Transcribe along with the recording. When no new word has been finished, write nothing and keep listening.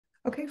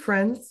Okay,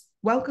 friends,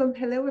 welcome.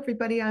 Hello,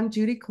 everybody. I'm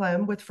Judy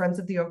Clem with Friends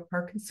of the Oak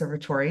Park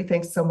Conservatory.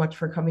 Thanks so much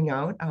for coming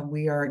out.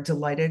 We are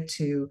delighted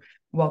to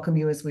welcome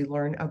you as we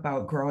learn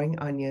about growing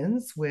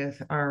onions with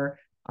our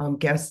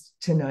guest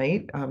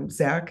tonight.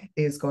 Zack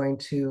is going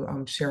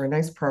to share a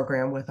nice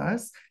program with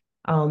us.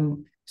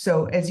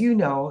 So as you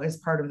know, as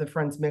part of the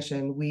Friends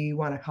mission, we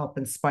want to help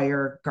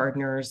inspire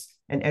gardeners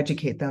and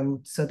educate them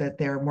so that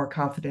they're more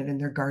confident in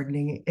their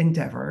gardening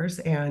endeavors.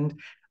 And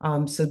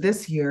so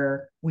this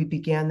year, we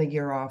began the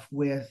year off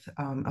with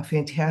a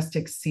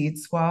fantastic seed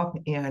swap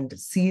and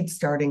seed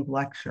starting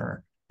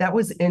lecture. That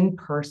was in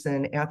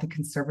person at the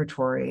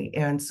conservatory.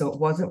 And so it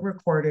wasn't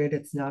recorded,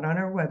 it's not on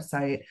our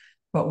website,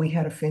 but we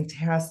had a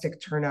fantastic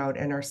turnout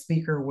and our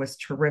speaker was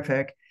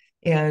terrific.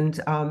 And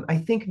I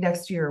think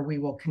next year we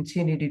will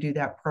continue to do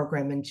that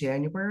program in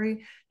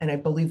January. And I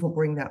believe we'll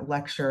bring that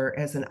lecture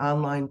as an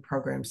online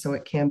program so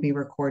it can be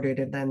recorded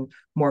and then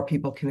more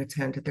people can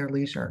attend at their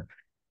leisure.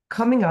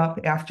 Coming up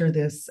after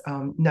this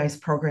nice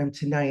program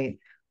tonight,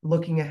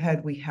 looking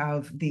ahead, we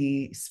have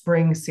the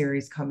spring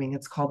series coming.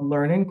 It's called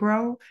Learn and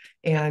Grow.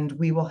 And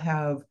we will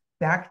have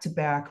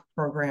back-to-back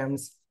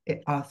programs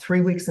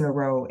 3 weeks in a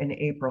row in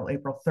April,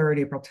 April 3rd,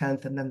 April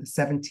 10th, and then the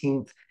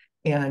 17th.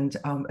 And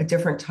a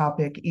different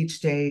topic each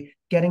day,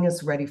 getting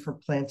us ready for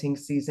planting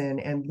season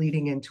and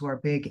leading into our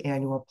big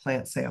annual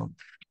plant sale.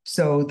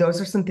 So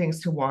those are some things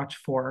to watch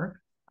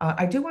for.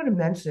 I do want to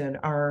mention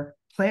our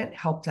plant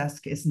help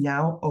desk is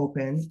now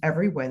open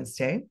every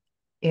Wednesday.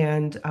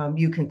 And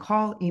you can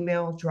call,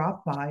 email,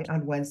 drop by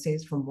on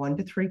Wednesdays from 1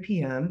 to 3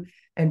 p.m.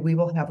 And we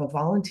will have a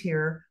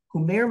volunteer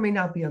who may or may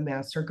not be a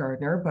master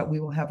gardener, but we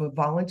will have a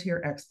volunteer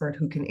expert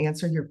who can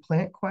answer your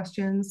plant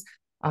questions.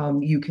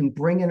 You can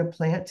bring in a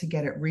plant to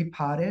get it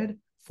repotted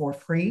for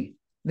free.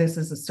 This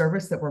is a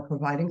service that we're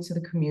providing to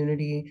the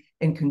community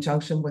in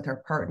conjunction with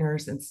our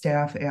partners and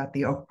staff at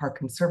the Oak Park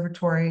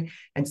Conservatory.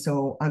 And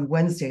so on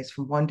Wednesdays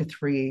from 1 to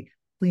 3,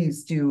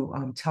 please do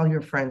tell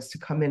your friends to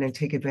come in and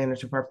take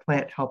advantage of our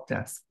plant help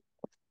desk.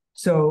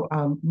 So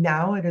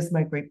now it is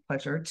my great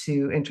pleasure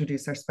to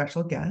introduce our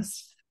special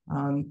guest.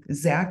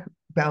 Zack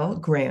Bell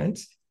Grant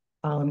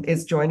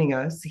is joining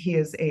us. He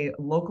is a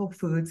local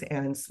foods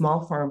and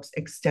small farms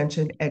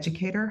extension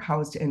educator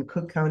housed in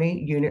Cook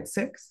County, Unit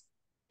 6.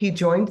 He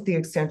joined the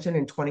extension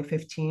in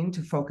 2015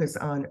 to focus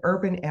on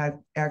urban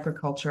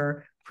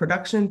agriculture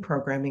production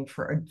programming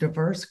for a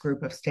diverse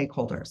group of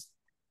stakeholders.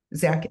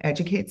 Zack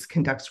educates,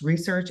 conducts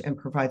research, and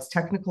provides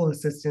technical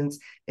assistance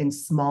in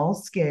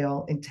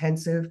small-scale,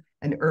 intensive,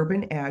 and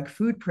urban ag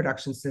food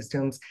production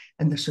systems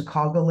in the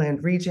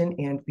Chicagoland region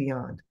and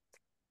beyond.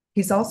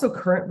 He's also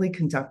currently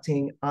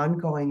conducting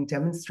ongoing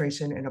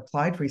demonstration and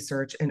applied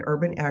research in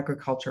urban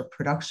agriculture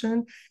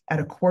production at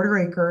a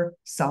quarter-acre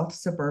South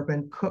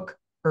Suburban Cook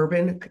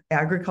Urban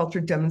Agriculture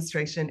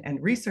Demonstration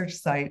and Research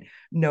Site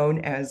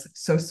known as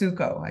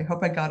SOSUCO. I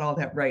hope I got all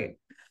that right.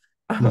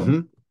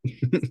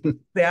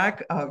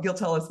 Zack, you'll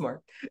tell us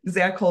more.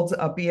 Zack holds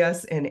a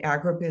BS in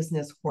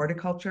agribusiness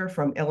horticulture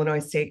from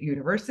Illinois State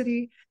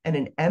University and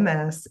an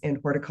MS in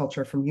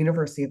horticulture from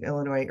University of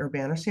Illinois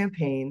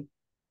Urbana-Champaign.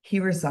 He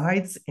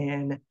resides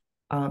in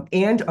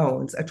and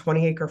owns a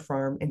 20-acre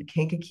farm in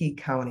Kankakee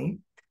County,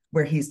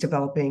 where he's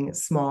developing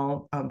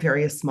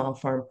various small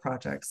farm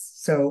projects.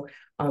 So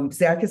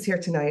Zack is here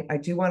tonight. I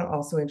do want to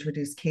also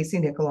introduce Casey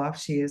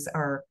Nikoloff. She is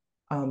our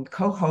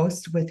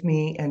co-host with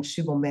me, and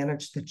she will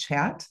manage the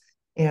chat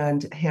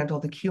and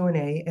handle the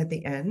Q&A at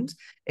the end.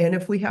 And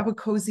if we have a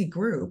cozy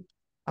group,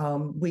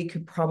 we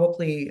could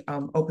probably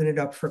open it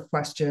up for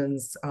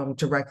questions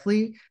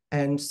directly.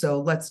 And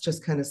so let's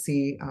just kind of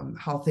see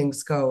how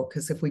things go,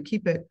 because if we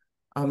keep it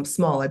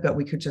small, I bet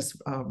we could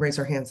just raise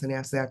our hands and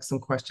ask Zack some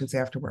questions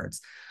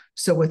afterwards.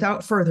 So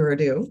without further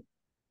ado,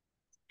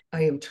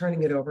 I am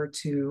turning it over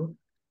to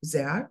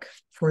Zack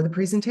for the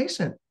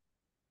presentation.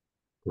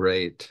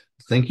 Great.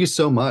 Thank you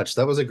so much.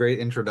 That was a great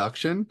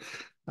introduction.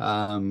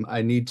 I think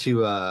I need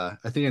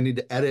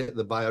to edit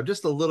the bio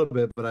just a little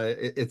bit, but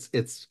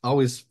it's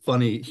always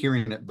funny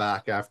hearing it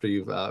back after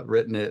you've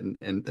written it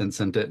and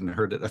sent it and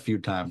heard it a few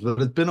times, but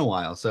it's been a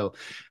while. So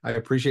I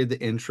appreciate the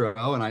intro,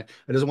 and I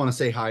just want to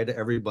say hi to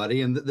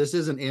everybody. And this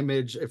is an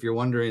image, if you're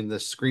wondering, the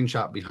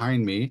screenshot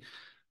behind me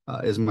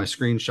is my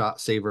screenshot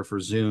saver for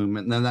Zoom.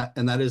 And then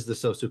that is the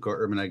SOSUCO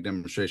Urban Ag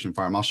Demonstration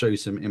Farm. I'll show you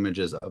some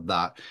images of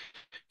that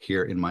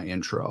here in my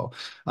intro.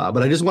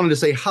 But I just wanted to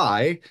say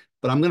hi.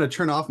 But I'm going to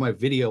turn off my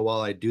video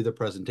while I do the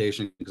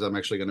presentation because I'm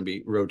actually going to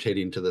be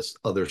rotating to this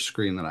other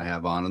screen that I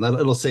have on, and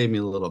it'll save me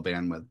a little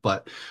bandwidth.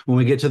 But when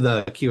we get to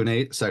the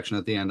Q&A section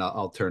at the end,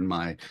 I'll turn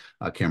my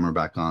camera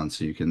back on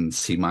so you can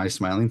see my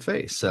smiling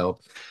face. So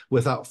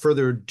without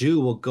further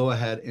ado, we'll go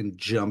ahead and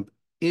jump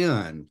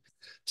in.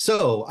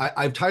 So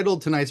I've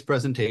titled tonight's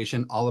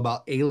presentation all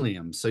about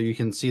alliums. So you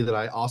can see that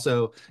I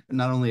also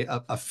not only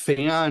a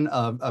fan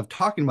of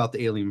talking about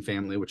the allium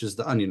family, which is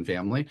the onion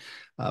family,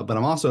 but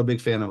I'm also a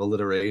big fan of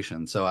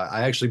alliteration. So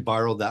I actually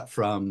borrowed that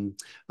from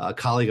a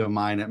colleague of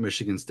mine at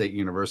Michigan State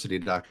University,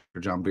 Dr.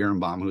 John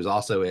Birnbaum, who's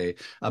also a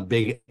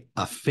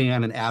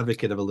fan and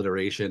advocate of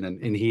alliteration,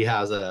 and he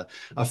has a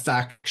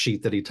fact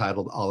sheet that he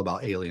titled all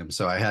about allium.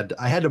 So I had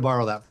to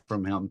borrow that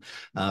from him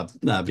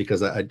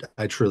because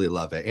I truly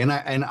love it, and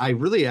I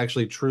really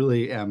actually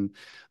truly am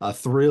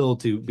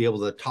thrilled to be able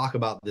to talk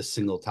about this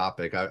single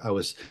topic. I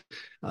was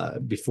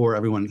before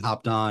everyone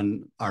hopped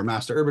on our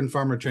Master Urban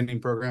Farmer Training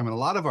Program, and a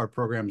lot of our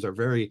programs are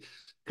very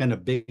kind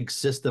of big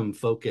system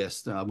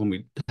focused when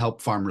we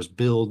help farmers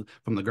build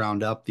from the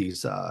ground up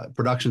these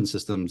production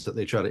systems that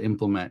they try to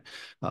implement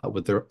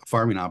with their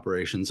farming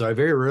operations. So I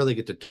very rarely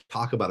get to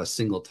talk about a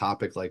single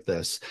topic like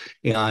this.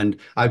 And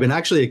I've been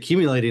actually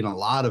accumulating a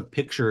lot of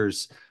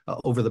pictures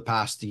over the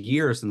past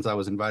year since I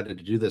was invited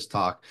to do this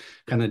talk,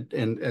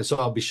 and so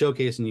I'll be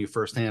showcasing you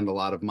firsthand a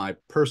lot of my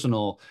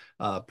personal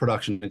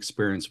production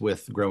experience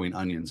with growing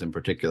onions in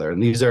particular.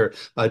 And these are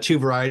two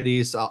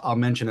varieties I'll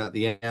mention at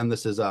the end.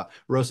 This is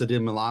Rosa di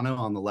Milano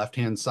on the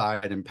left-hand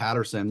side, and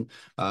Patterson,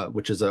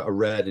 which is a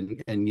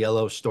red and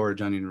yellow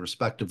storage onion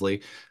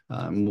respectively.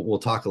 We'll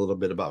talk a little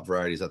bit about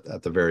varieties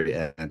at the very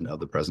end of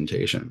the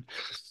presentation.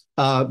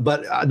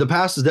 But the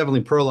past is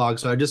definitely prologue,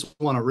 so I just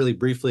want to really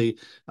briefly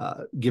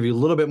give you a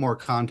little bit more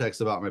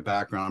context about my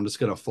background. I'm just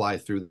going to fly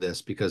through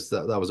this because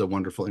that was a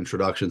wonderful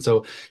introduction.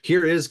 So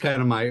here is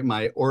kind of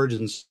my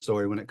origin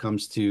story when it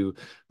comes to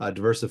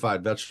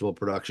diversified vegetable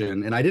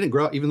production. And I didn't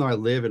grow up, even though I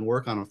live and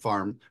work on a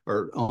farm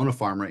or own a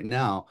farm right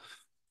now,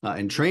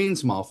 and train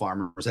small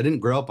farmers. I didn't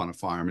grow up on a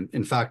farm.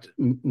 In fact,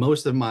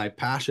 most of my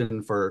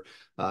passion for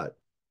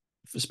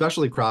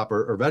specialty crop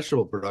or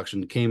vegetable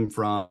production came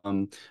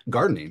from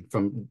gardening,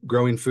 from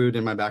growing food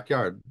in my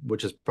backyard,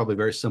 which is probably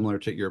very similar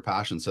to your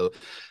passion. So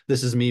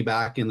this is me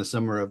back in the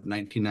summer of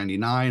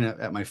 1999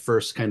 at my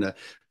first kind of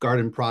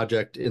garden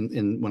project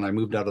in when I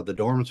moved out of the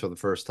dorms for the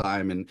first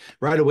time. And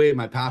right away,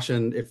 my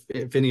passion,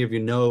 if any of you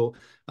know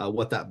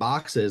what that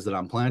box is that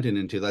I'm planting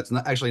into, that's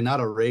actually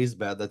not a raised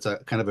bed. That's a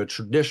kind of a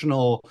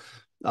traditional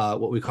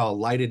what we call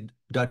lighted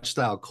Dutch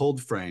style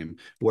cold frame,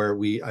 where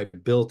I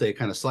built a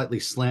kind of slightly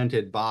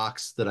slanted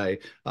box that I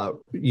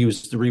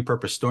used to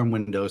repurpose storm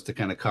windows to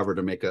kind of cover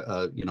to make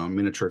a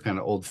miniature kind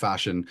of old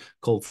fashioned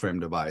cold frame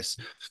device.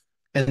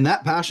 And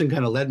that passion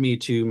kind of led me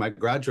to my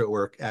graduate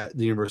work at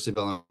the University of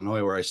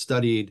Illinois, where I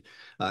studied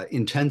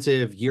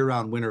intensive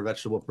year-round winter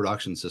vegetable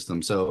production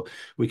systems. So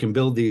we can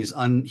build these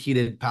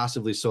unheated,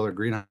 passively solar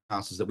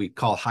greenhouses that we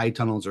call high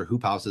tunnels or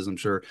hoop houses. I'm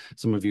sure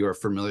some of you are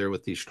familiar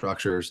with these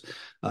structures,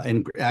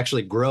 and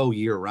actually grow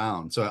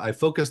year-round. So I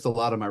focused a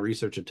lot of my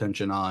research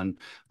attention on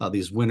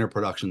these winter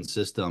production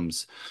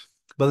systems.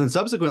 But then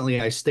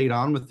subsequently, I stayed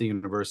on with the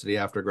university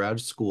after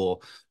grad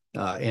school,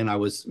 and I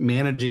was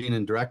managing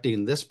and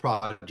directing this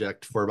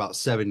project for about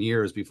 7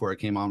 years before I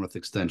came on with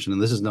Extension.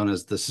 And this is known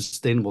as the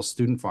Sustainable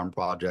Student Farm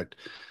Project,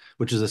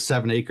 which is a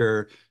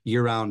 7-acre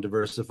year-round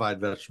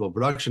diversified vegetable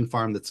production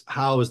farm that's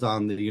housed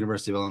on the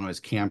University of Illinois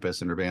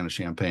campus in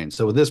Urbana-Champaign.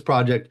 So with this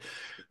project,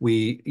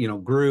 we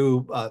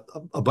grew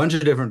a bunch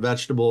of different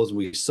vegetables.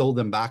 We sold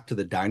them back to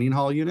the dining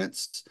hall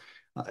units.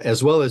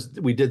 As well as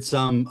we did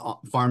some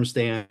farm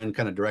stand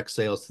kind of direct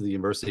sales to the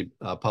university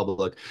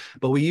public,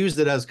 but we used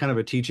it as kind of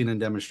a teaching and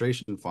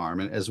demonstration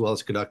farm, and as well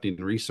as conducting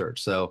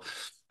research. So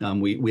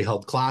we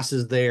held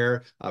classes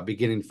there,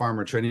 beginning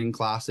farmer training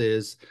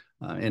classes,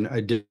 and I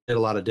did a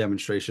lot of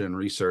demonstration and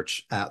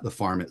research at the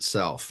farm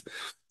itself.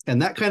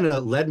 And that kind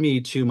of led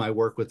me to my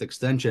work with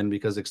Extension,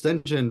 because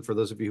Extension, for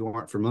those of you who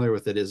aren't familiar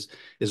with it, is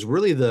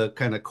really the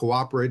kind of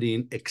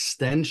cooperating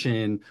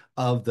extension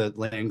of the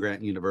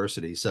land-grant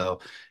university.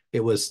 So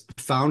it was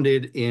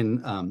founded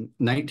in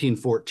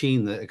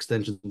 1914, the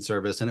Extension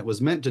Service, and it was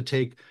meant to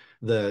take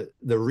the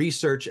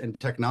research and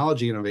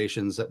technology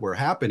innovations that were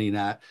happening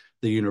at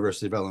the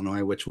University of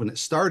Illinois, which when it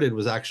started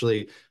was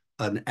actually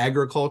an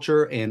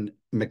agriculture and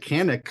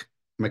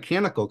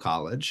mechanical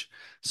college.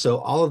 So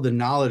all of the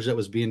knowledge that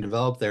was being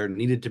developed there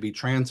needed to be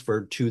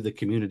transferred to the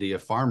community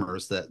of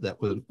farmers that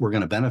were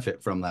going to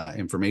benefit from that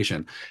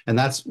information. And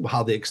that's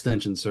how the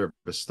Extension Service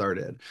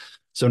started.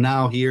 So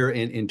now here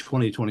in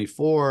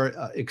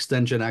 2024,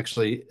 Extension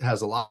actually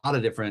has a lot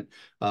of different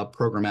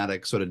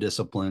programmatic sort of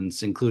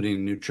disciplines,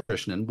 including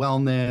nutrition and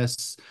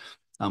wellness.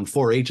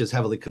 4-H is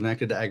heavily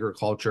connected to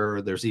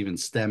agriculture. There's even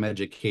STEM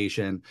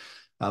education.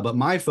 But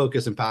my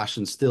focus and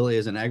passion still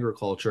is in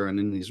agriculture and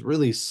in these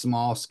really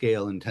small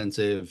scale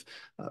intensive,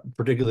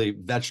 particularly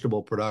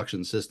vegetable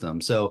production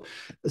systems. So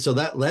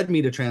that led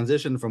me to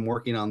transition from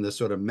working on this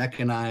sort of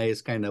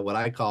mechanized kind of what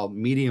I call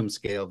medium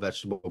scale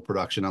vegetable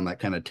production on that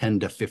kind of 10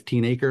 to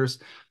 15 acres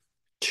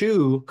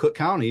to Cook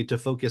County to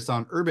focus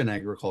on urban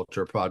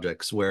agriculture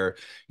projects where,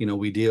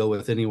 we deal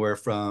with anywhere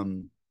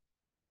from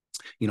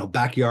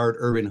backyard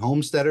urban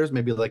homesteaders,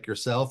 maybe like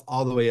yourself,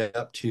 all the way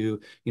up to,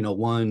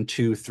 1,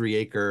 2, 3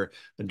 acre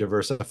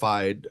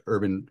diversified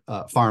urban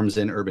farms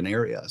in urban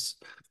areas.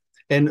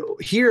 And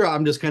here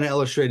I'm just kind of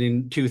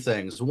illustrating two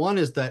things. One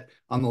is that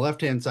on the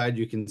left-hand side,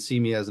 you can see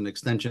me as an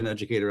extension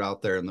educator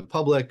out there in the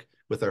public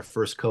with our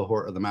first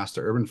cohort of the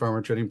Master Urban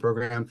Farmer Training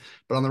Program.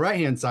 But on the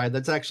right-hand side,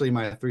 that's actually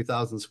my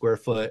 3,000 square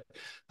foot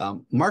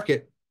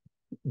market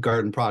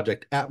garden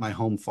project at my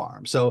home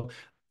farm. So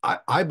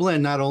I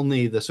blend not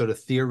only the sort of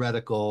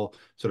theoretical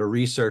sort of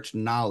research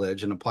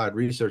knowledge and applied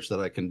research that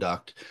I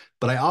conduct,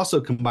 but I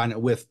also combine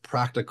it with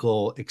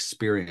practical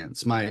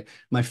experience. My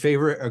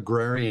favorite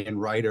agrarian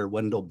writer,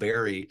 Wendell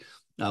Berry,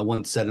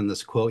 once said in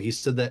this quote, he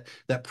said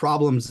that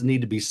problems need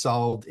to be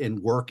solved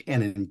in work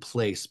and in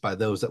place by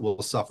those that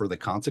will suffer the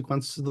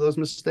consequences of those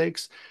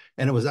mistakes.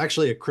 And it was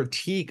actually a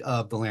critique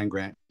of the land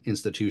grant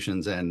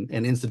institutions and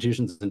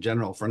institutions in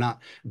general for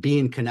not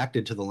being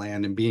connected to the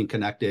land and being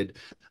connected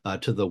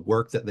to the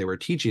work that they were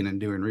teaching and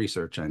doing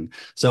research in.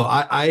 So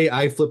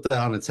I flip that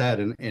on its head.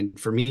 And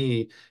for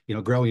me,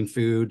 growing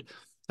food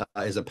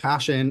is a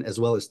passion, as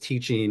well as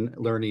teaching,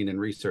 learning, and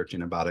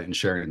researching about it and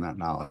sharing that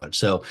knowledge.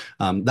 So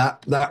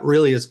that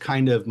really is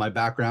kind of my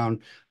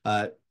background.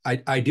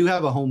 I do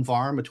have a home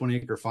farm, a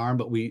 20-acre farm,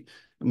 but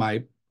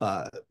my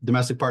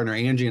domestic partner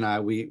Angie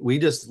and we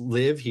just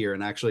live here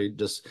and actually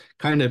just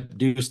kind of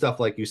do stuff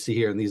like you see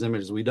here in these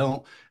images. We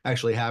don't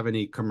actually have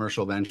any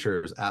commercial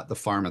ventures at the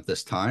farm at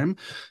this time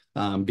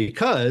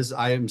because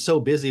I am so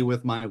busy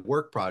with my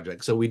work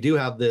project. So we do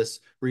have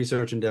this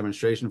research and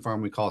demonstration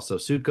farm we call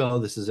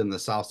Sosuco. This is in the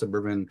south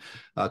suburban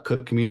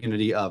Cook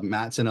community of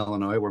Matson,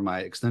 Illinois, where my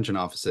extension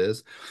office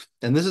is.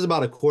 And this is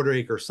about a 1/4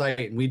 acre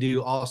site. And we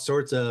do all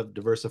sorts of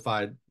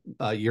diversified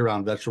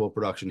year-round vegetable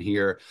production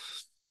here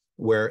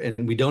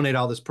and we donate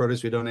all this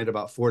produce. We donate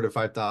about 4,000 to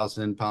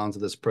 5,000 pounds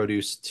of this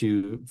produce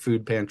to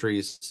food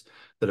pantries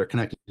that are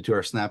connected to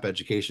our SNAP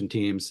education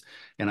teams.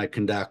 And I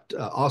conduct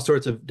all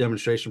sorts of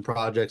demonstration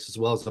projects as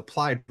well as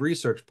applied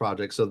research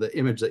projects. So the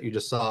image that you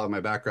just saw in my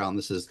background,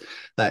 this is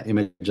that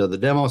image of the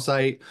demo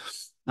site.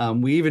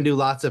 We even do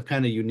lots of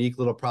kind of unique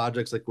little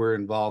projects, like we're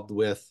involved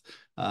with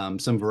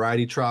some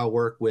variety trial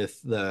work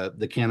with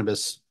the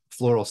cannabis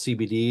floral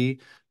CBD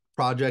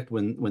project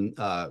when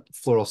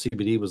floral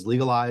CBD was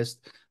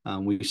legalized.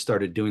 We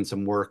started doing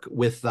some work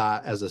with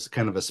that as a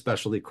kind of a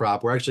specialty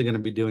crop. We're actually going to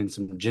be doing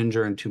some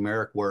ginger and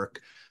turmeric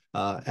work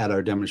at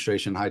our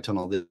demonstration high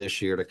tunnel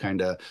this year to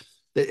kind of,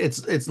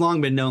 it's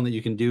long been known that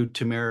you can do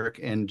turmeric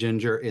and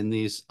ginger in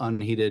these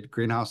unheated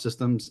greenhouse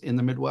systems in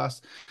the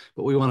Midwest,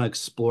 but we want to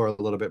explore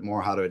a little bit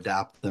more how to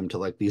adapt them to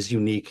like these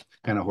unique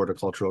kind of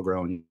horticultural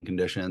growing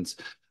conditions.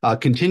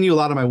 Continue a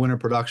lot of my winter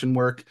production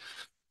work.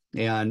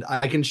 And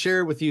I can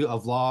share with you a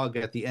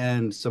vlog at the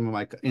end, some of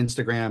my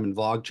Instagram and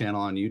vlog channel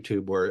on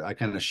YouTube, where I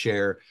kind of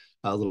share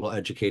little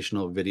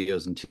educational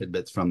videos and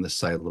tidbits from this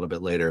site a little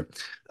bit later.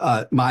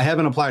 I have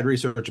an applied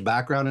research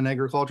background in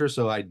agriculture,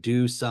 so I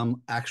do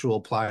some actual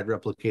applied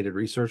replicated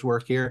research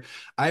work here.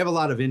 I have a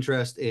lot of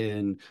interest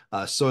in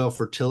soil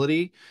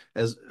fertility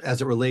as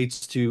it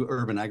relates to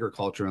urban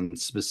agriculture, and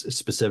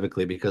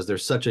specifically because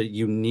there's such a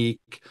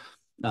unique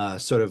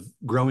sort of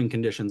growing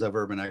conditions of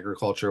urban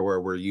agriculture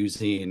where we're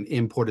using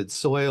imported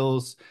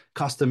soils,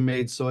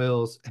 custom-made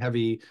soils,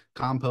 heavy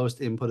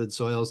compost inputted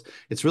soils.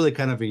 It's really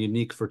kind of a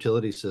unique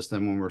fertility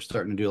system when we're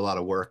starting to do a lot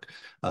of work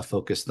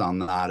focused on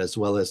that, as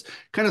well as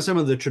kind of some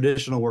of the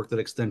traditional work that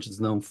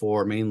Extension's known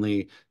for,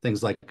 mainly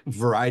things like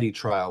variety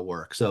trial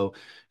work. So,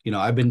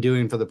 I've been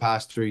doing for the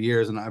past 3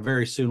 years, and I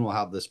very soon will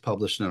have this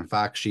published in a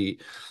fact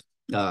sheet,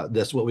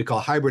 this what we call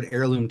hybrid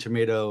heirloom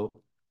tomato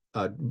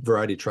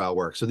variety trial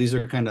work. So these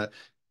are kind of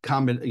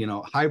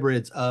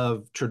hybrids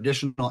of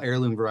traditional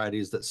heirloom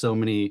varieties that so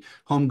many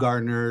home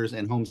gardeners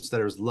and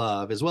homesteaders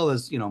love, as well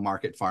as,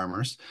 market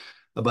farmers.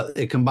 But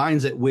it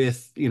combines it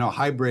with,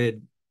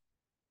 hybrid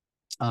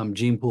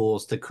gene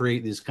pools to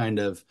create these kind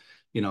of,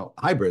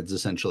 hybrids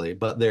essentially,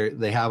 but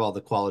they have all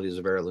the qualities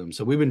of heirloom.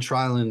 So we've been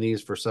trialing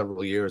these for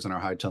several years in our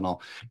high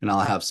tunnel, and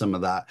I'll have some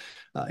of that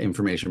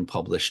information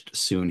published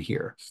soon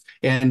here.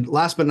 And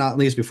last but not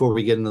least, before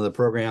we get into the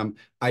program,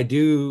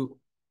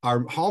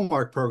 our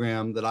hallmark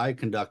program that I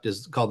conduct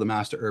is called the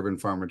Master Urban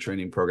Farmer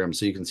Training Program.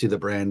 So you can see the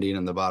branding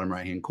in the bottom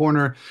right-hand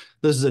corner.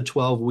 This is a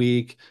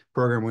 12-week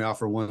program we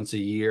offer once a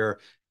year,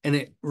 and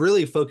it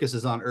really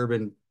focuses on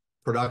urban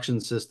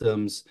production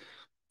systems.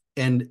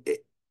 And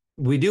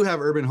we do have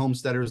urban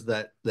homesteaders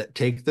that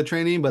take the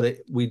training, but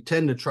we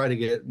tend to try to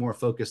get more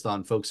focused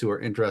on folks who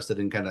are interested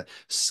in kind of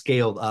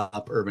scaled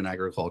up urban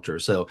agriculture.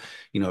 So,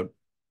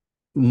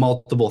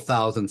 multiple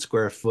thousand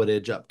square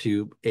footage up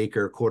to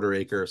acre, 1/4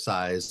 acre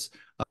size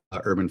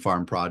urban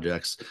farm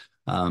projects.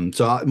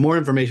 So more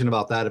information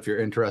about that, if you're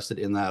interested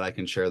in that, I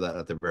can share that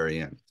at the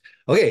very end.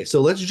 Okay, so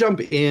let's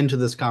jump into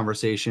this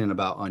conversation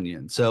about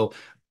onions. So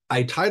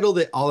I titled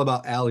it All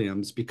About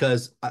Alliums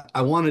because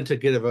I wanted to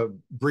give a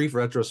brief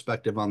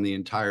retrospective on the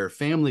entire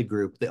family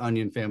group, the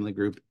onion family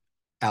group,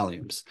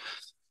 alliums.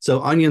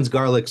 So onions,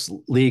 garlics,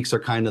 leeks are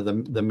kind of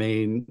the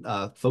main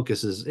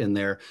focuses in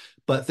there.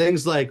 But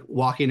things like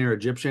walking ear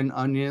Egyptian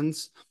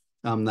onions,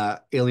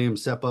 that Allium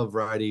cepa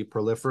variety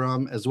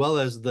proliferum, as well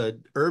as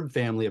the herb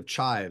family of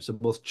chives, so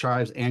both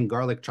chives and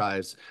garlic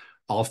chives,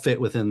 all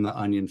fit within the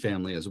onion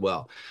family as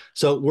well.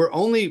 So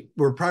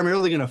we're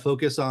primarily going to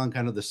focus on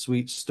kind of the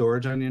sweet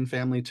storage onion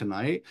family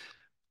tonight,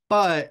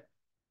 but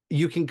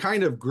you can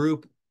kind of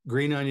group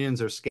green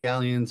onions or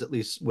scallions, at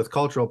least with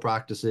cultural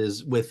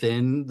practices,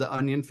 within the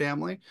onion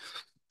family.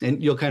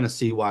 And you'll kind of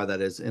see why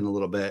that is in a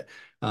little bit.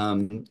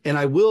 And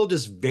I will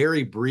just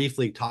very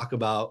briefly talk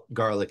about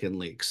garlic and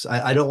leeks.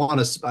 I don't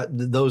want to,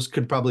 those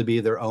could probably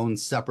be their own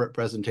separate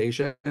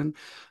presentation,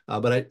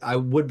 but I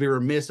would be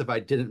remiss if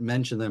I didn't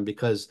mention them,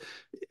 because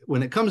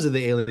when it comes to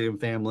the allium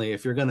family,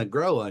 if you're going to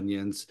grow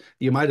onions,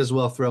 you might as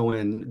well throw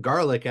in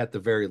garlic at the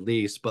very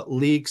least. But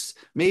leeks,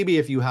 maybe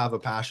if you have a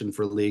passion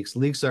for leeks,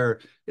 leeks are,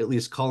 at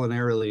least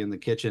culinarily in the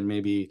kitchen,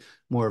 maybe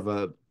more of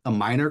a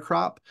minor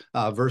crop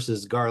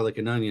versus garlic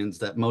and onions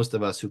that most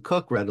of us who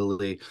cook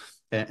readily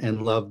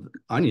and love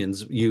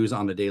onions use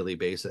on a daily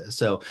basis.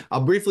 So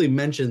I'll briefly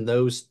mention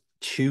those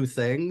two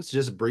things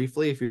just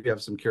briefly if you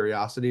have some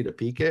curiosity to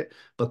peek it,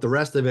 but the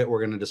rest of it we're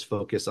going to just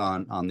focus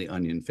on the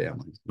onion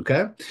family.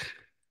 Okay.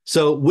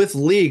 So with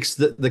leeks,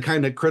 the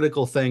kind of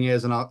critical thing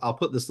is, and I'll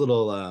put this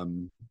little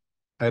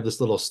I have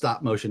this little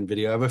stop motion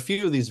video. I have a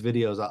few of these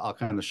videos I'll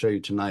kind of show you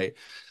tonight.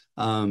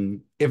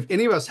 If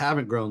any of us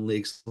haven't grown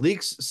leeks,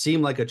 leeks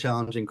seem like a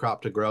challenging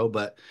crop to grow,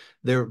 but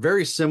they're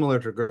very similar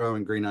to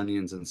growing green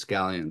onions and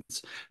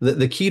scallions.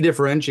 The key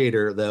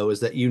differentiator, though, is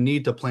that you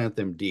need to plant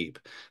them deep.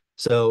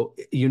 So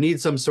you need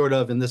some sort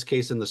of, in this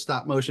case, in the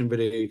stop motion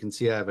video, you can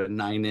see I have a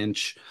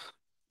 9-inch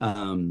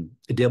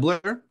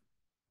dibbler.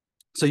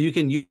 So you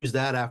can use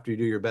that after you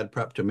do your bed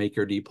prep to make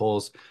your deep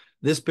holes.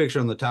 This picture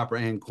on the top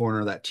right-hand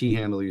corner, that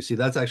T-handle you see,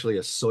 that's actually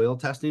a soil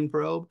testing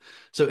probe.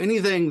 So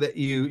anything that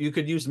you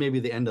could use maybe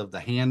the end of the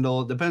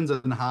handle, depends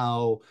on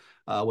how,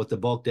 what the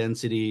bulk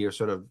density or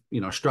sort of,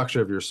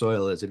 structure of your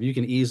soil is. If you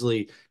can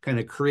easily kind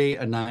of create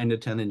a 9 to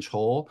 10-inch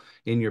hole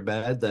in your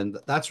bed, then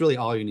that's really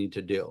all you need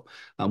to do.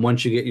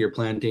 Once you get your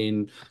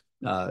planting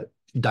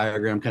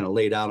diagram kind of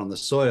laid out on the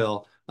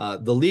soil,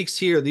 the leeks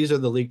here, these are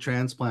the leek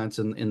transplants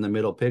in the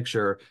middle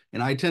picture.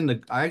 And I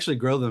actually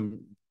grow them.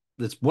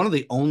 It's one of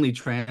the only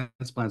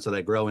transplants that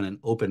I grow in an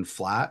open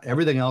flat.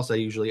 Everything else I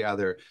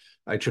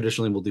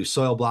traditionally will do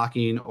soil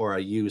blocking, or I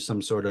use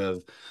some sort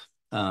of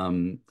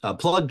a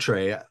plug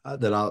tray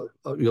that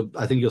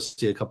I think you'll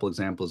see a couple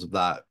examples of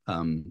that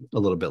a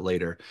little bit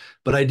later.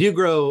 But I do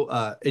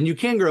grow, and you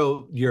can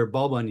grow your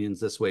bulb onions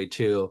this way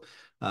too.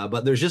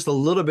 But there's just a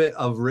little bit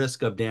of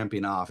risk of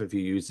damping off if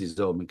you use these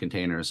open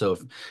containers. So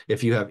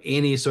if you have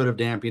any sort of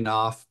damping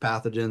off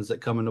pathogens that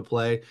come into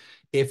play,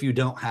 if you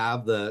don't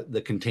have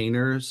the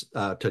containers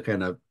to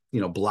kind of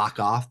block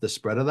off the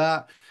spread of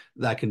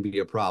that can be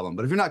a problem.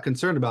 But if you're not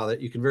concerned about it,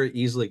 you can very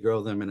easily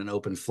grow them in an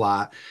open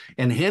flat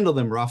and handle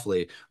them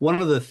roughly.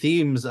 One of the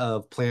themes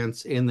of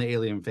plants in the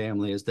allium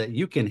family is that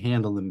you can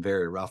handle them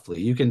very roughly.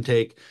 You can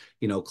take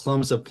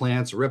clumps of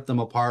plants, rip them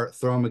apart,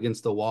 throw them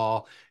against the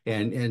wall,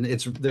 and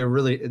they're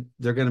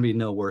going to be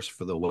no worse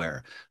for the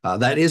wear.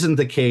 That isn't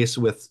the case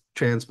with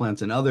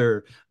transplants in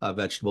other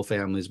vegetable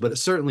families, but it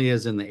certainly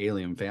is in the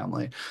allium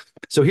family.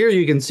 So here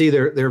you can see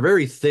they're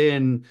very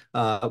thin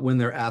when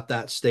they're at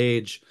that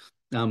stage,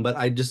 but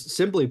I just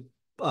simply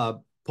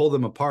pull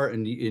them apart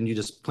and you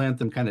just plant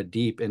them kind of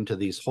deep into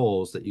these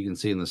holes that you can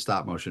see in the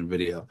stop motion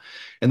video.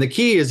 And the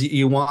key is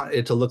you want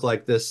it to look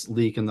like this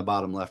leek in the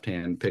bottom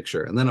left-hand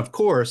picture. And then of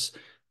course,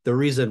 the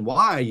reason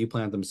why you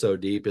plant them so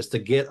deep is to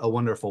get a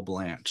wonderful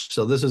blanch.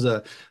 So this is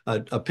a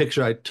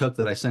picture I took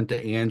that I sent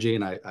to Angie,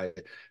 and I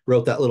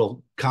wrote that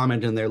little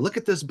comment in there, look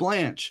at this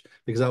blanch,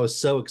 because I was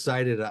so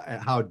excited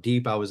at how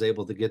deep I was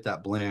able to get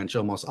that blanch,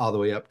 almost all the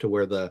way up to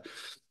where the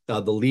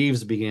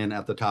leaves begin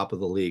at the top of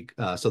the leek.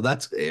 So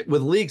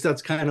with leeks,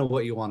 that's kind of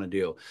what you want to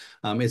do.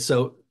 It's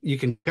so you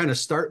can kind of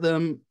start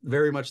them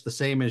very much the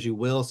same as you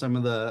will some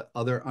of the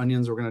other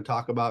onions we're going to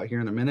talk about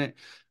here in a minute,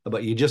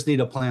 but you just need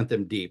to plant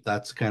them deep.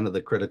 That's kind of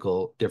the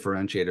critical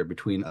differentiator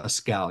between a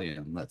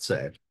scallion, let's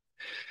say.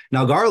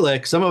 Now,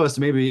 garlic, some of us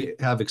maybe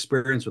have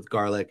experience with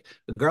garlic.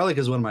 Garlic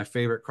is one of my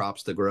favorite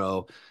crops to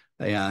grow.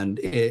 And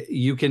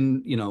you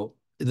can,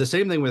 the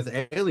same thing with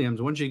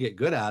alliums. Once you get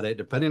good at it,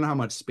 depending on how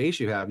much space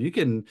you have, you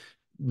can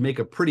make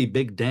a pretty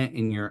big dent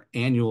in your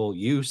annual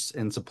use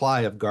and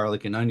supply of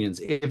garlic and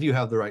onions if you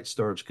have the right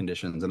storage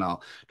conditions. And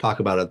I'll talk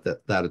about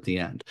that at the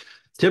end.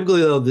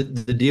 Typically, though, the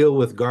deal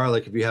with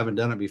garlic, if you haven't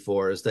done it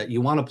before, is that you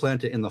want to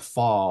plant it in the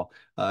fall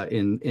at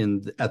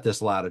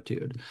this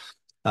latitude.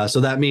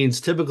 So that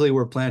means typically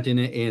we're planting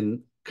it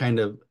in kind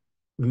of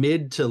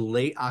mid to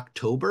late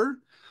October.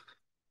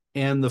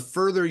 And the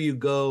further you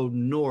go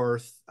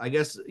north, I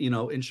guess,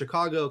 in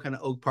Chicago, kind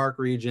of Oak Park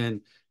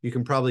region, you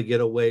can probably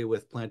get away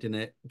with planting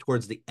it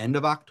towards the end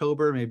of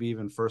October, maybe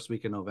even first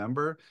week in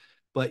November.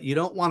 But you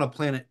don't want to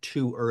plant it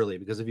too early,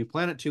 because if you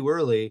plant it too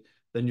early,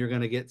 then you're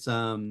going to get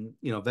some,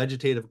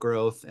 vegetative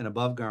growth and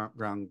above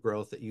ground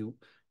growth that you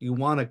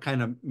want to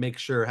kind of make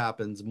sure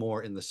happens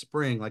more in the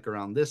spring, like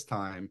around this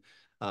time,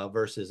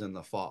 versus in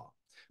the fall.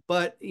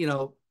 But,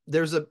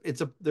 there's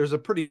a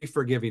pretty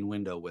forgiving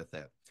window with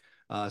it.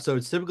 So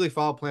it's typically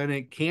fall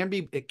planting.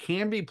 It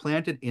can be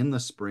planted in the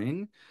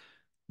spring,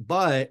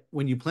 But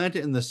when you plant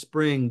it in the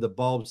spring, the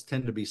bulbs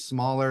tend to be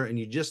smaller and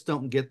you just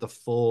don't get the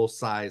full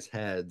size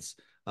heads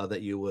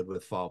that you would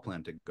with fall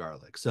planted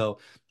garlic. So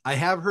I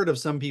have heard of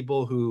some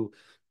people who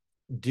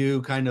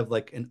do kind of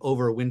like an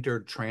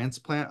overwintered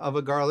transplant of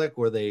a garlic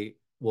where they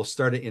will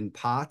start it in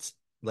pots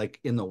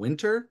like in the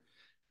winter,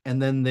 and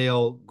then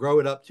they'll grow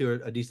it up to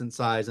a decent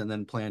size and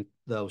then plant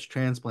those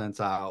transplants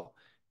out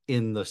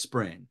in the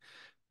spring.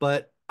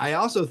 But I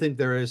also think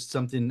there is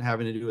something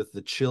having to do with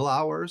the chill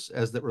hours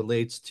as that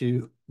relates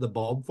to the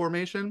bulb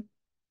formation.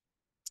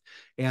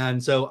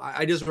 And so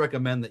I just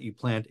recommend that you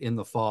plant in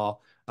the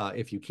fall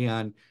if you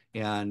can.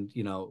 And,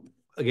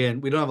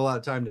 again, we don't have a lot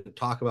of time to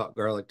talk about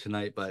garlic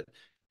tonight, but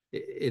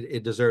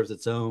it deserves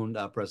its own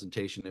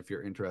presentation if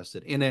you're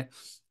interested in it.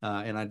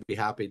 And I'd be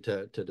happy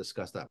to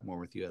discuss that more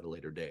with you at a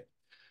later date.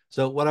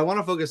 So what I want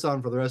to focus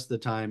on for the rest of the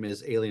time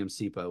is Allium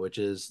cepa, which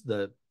is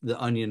the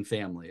onion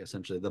family,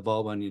 essentially the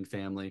bulb onion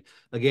family.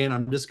 Again,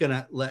 I'm just going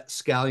to let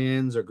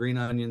scallions or green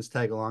onions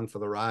tag along for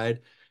the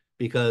ride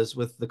because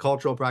with the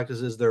cultural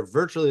practices, they're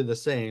virtually the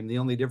same. The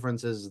only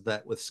difference is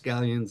that with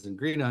scallions and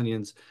green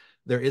onions,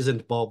 there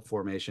isn't bulb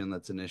formation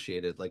that's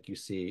initiated like you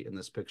see in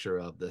this picture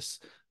of this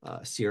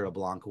Sierra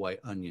Blanc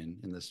white onion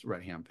in this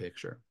right-hand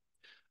picture.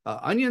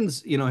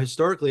 Onions,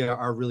 historically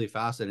are really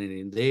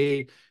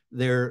fascinating.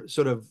 Their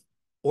sort of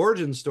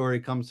origin story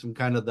comes from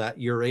kind of that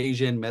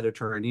Eurasian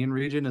Mediterranean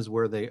region is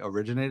where they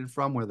originated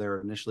from, where they're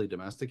initially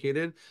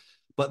domesticated.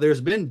 But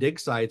there's been dig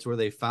sites where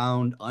they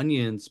found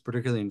onions,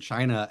 particularly in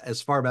China,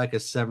 as far back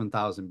as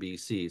 7,000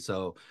 BC.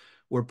 So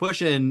we're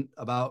pushing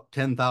about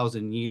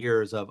 10,000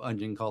 years of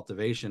onion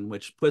cultivation,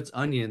 which puts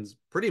onions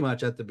pretty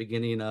much at the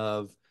beginning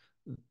of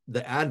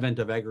the advent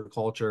of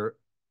agriculture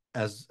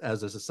as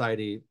a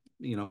society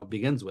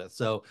begins with.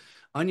 So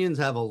onions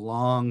have a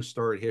long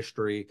storied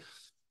history,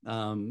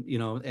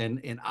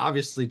 and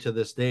obviously to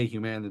this day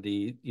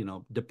humanity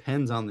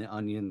depends on the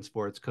onions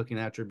for its cooking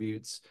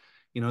attributes,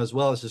 as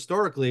well as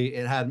historically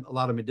it had a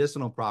lot of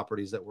medicinal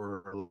properties that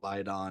were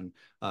relied on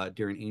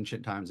during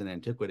ancient times in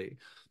antiquity.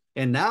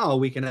 And now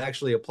we can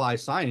actually apply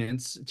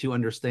science to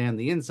understand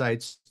the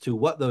insights to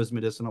what those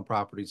medicinal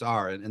properties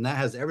are. And that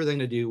has everything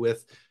to do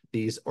with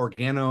these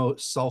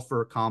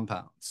organosulfur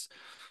compounds.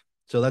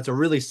 So that's a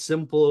really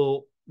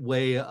simple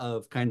way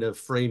of kind of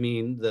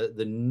framing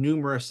the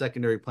numerous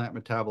secondary plant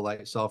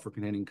metabolite sulfur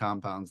containing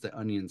compounds that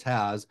onions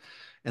has.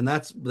 And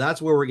that's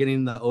where we're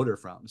getting the odor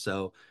from.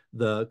 So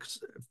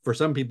for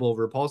some people,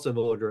 repulsive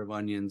odor of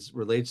onions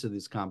relates to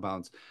these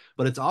compounds,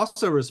 but it's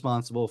also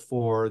responsible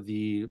for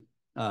the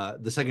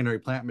secondary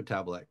plant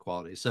metabolite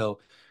quality. So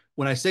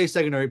when I say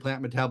secondary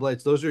plant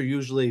metabolites, those are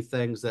usually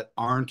things that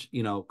aren't,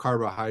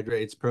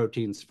 carbohydrates,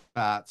 proteins,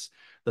 fats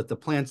that the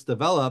plants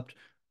developed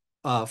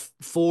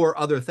for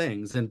other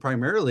things. And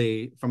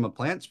primarily from a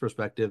plant's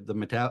perspective,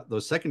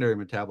 those secondary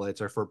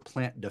metabolites are for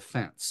plant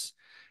defense.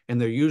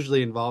 And they're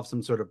usually involve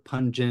some sort of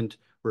pungent,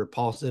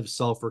 repulsive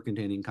sulfur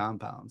containing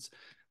compounds.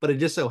 But it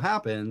just so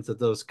happens that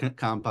those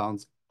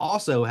compounds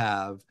also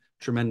have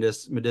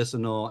tremendous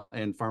medicinal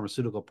and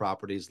pharmaceutical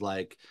properties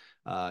like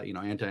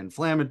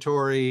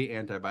anti-inflammatory,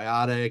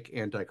 antibiotic,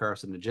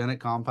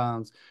 anti-carcinogenic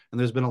compounds. And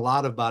there's been a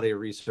lot of body of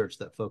research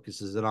that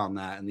focuses in on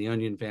that. And the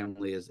onion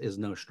family is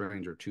no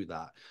stranger to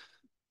that.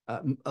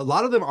 A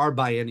lot of them are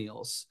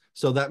biennials.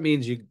 So that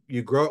means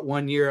you grow it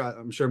one year.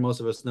 I'm sure most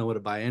of us know what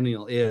a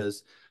biennial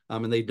is.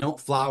 And they don't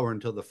flower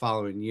until the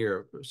following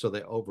year, so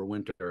they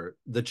overwinter.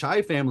 The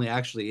chive family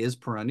actually is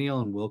perennial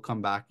and will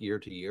come back year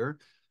to year.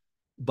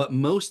 But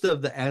most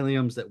of the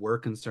alliums that we're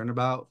concerned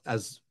about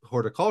as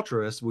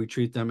horticulturists, we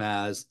treat them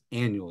as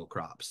annual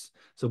crops.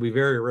 So we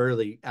very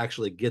rarely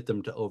actually get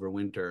them to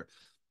overwinter.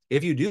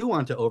 If you do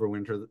want to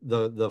overwinter,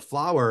 the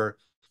flower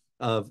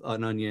of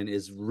an onion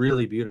is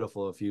really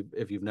beautiful if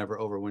you've never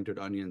overwintered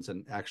onions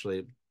and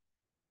actually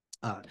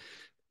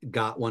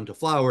got one to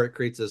flower. It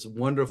creates this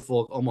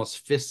wonderful,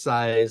 almost fist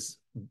size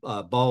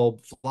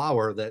bulb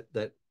flower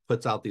that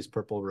puts out these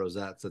purple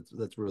rosettes.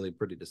 That's really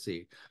pretty to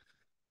see.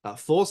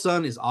 Full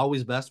sun is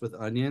always best with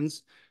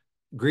onions.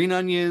 Green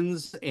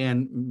onions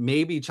and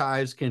maybe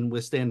chives can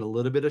withstand a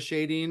little bit of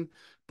shading,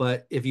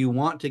 but if you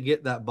want to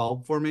get that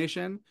bulb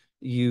formation,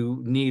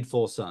 you need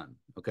full sun.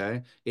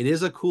 Okay. It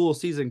is a cool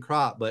season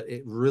crop, but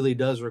it really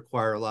does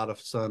require a lot of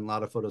sun, a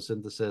lot of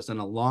photosynthesis, and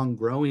a long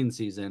growing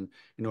season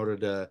in order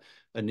to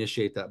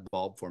initiate that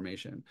bulb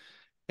formation.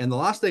 And the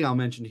last thing I'll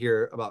mention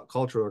here about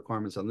cultural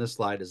requirements on this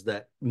slide is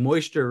that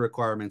moisture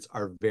requirements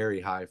are very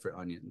high for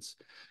onions.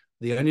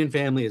 The onion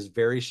family is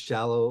very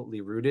shallowly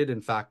rooted. In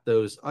fact,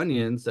 those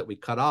onions that we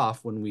cut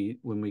off when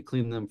we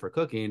clean them for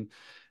cooking,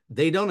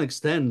 they don't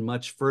extend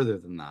much further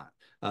than that.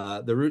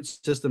 The root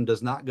system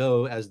does not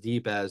go as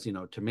deep as,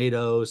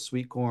 tomatoes,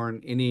 sweet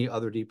corn, any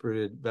other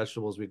deep-rooted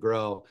vegetables we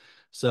grow.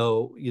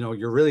 So,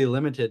 you're really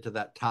limited to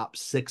that top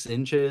 6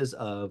 inches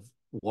of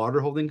water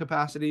holding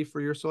capacity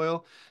for your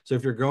soil. So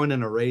if you're growing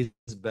in a raised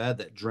bed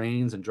that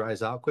drains and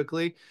dries out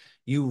quickly,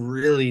 you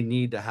really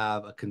need to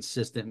have a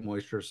consistent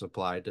moisture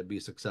supply to be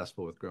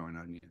successful with growing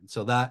onions.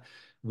 So that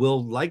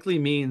will likely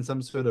mean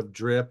some sort of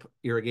drip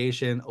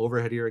irrigation,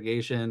 overhead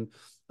irrigation,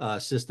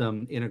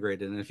 system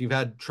integrated. And if you've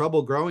had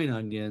trouble growing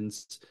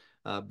onions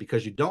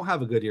because you don't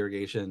have a good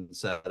irrigation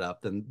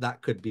setup, then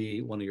that could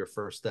be one of your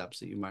first steps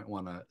that you might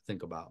want to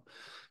think about.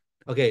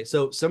 Okay,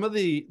 so some of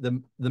the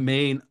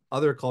main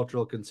other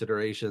cultural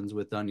considerations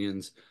with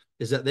onions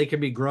is that they can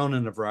be grown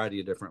in a variety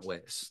of different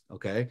ways.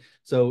 Okay,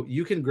 so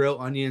you can grow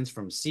onions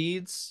from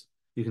seeds.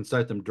 You can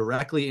start them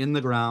directly in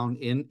the ground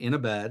in a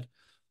bed.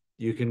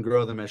 You can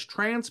grow them as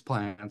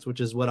transplants,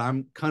 which is what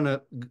I'm kind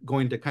of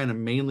going to kind of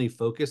mainly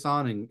focus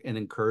on and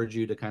encourage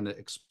you to kind of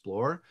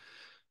explore.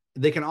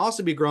 They can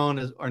also be grown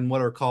as in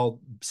what are called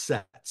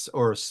sets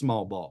or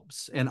small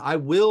bulbs. And I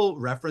will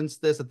reference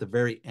this at the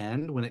very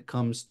end when it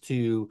comes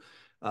to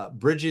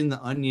bridging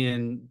the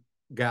onion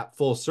gap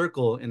full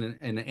circle in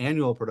an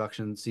annual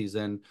production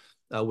season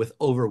with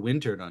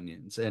overwintered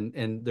onions.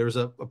 And there's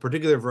a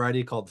particular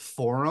variety called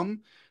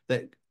Forum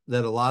that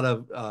a lot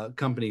of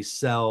companies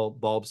sell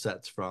bulb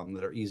sets from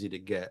that are easy to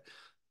get.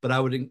 But I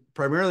would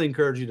primarily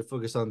encourage you to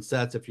focus on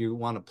sets if you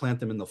want to plant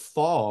them in the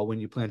fall when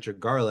you plant your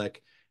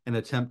garlic and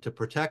attempt to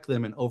protect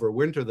them and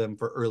overwinter them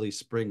for early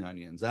spring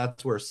onions.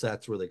 That's where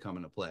sets really come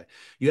into play.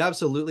 You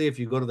absolutely, if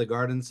you go to the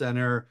garden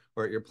center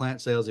or at your plant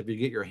sales, if you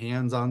get your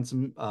hands on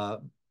some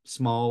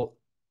small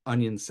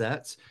onion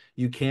sets,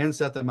 you can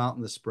set them out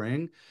in the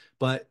spring.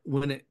 But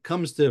when it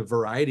comes to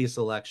variety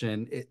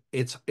selection,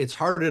 it's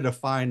harder to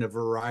find a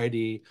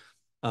variety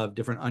of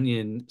different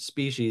onion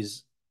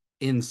species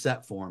in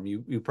set form.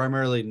 You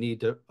primarily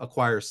need to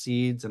acquire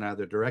seeds and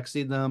either direct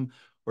seed them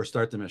or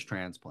start them as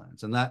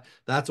transplants. And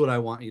that's what I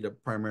want you to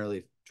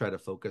primarily try to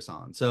focus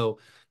on. So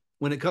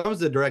when it comes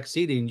to direct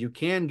seeding, you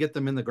can get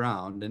them in the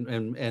ground.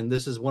 And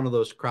this is one of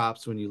those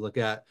crops when you look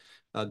at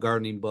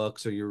gardening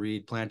books or you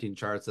read planting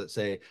charts that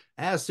say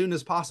as soon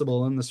as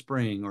possible in the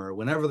spring or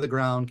whenever the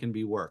ground can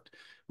be worked,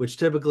 which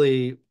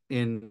typically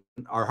in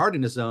our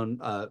hardiness zone,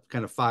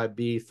 kind of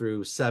 5B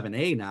through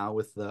 7A now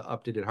with the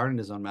updated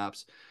hardiness zone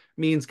maps,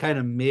 means kind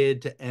of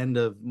mid to end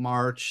of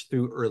March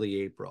through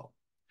early April.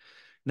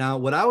 Now,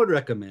 what I would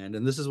recommend,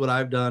 and this is what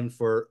I've done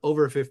for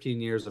over 15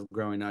 years of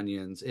growing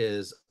onions,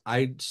 is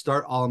I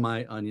start all of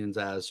my onions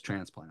as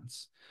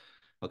transplants.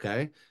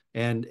 Okay.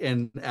 And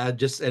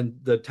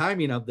the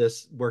timing of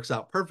this works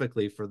out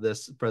perfectly for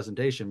this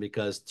presentation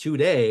because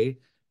today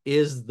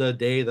is the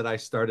day that I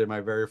started my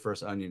very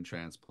first onion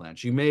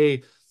transplant. You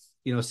may,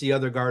 see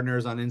other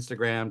gardeners on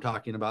Instagram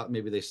talking about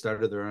maybe they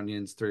started their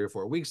onions 3 or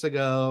 4 weeks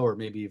ago, or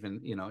maybe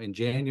even, in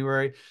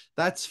January.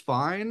 That's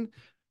fine.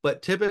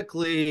 But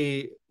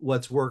typically,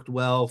 what's worked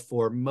well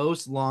for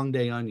most long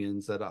day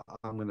onions that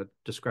I'm going to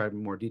describe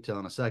in more detail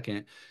in a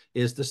second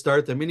is to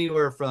start them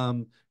anywhere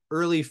from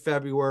early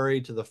February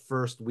to the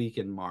first week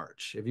in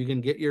March. If you can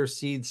get your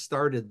seeds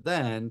started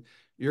then,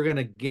 you're going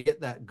to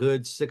get that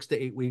good 6 to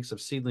 8 weeks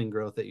of seedling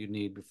growth that you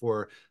need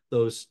before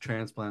those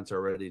transplants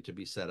are ready to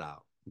be set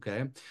out.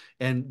 Okay.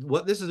 And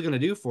what this is going to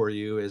do for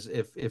you is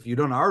if you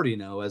don't already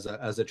know as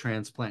a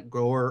transplant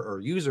grower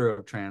or user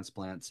of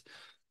transplants,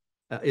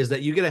 is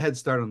that you get a head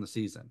start on the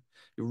season.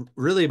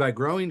 Really, by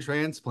growing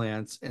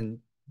transplants and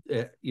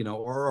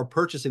or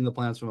purchasing the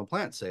plants from a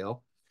plant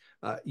sale,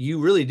 you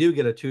really do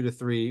get a 2 to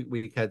 3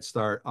 week head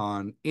start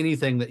on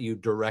anything that you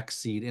direct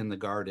seed in the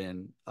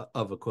garden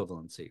of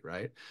equivalency,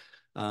 right?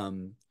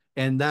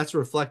 And that's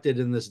reflected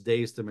in this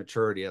days to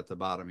maturity at the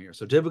bottom here.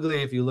 So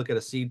typically, if you look at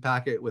a seed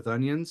packet with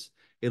onions,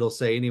 it'll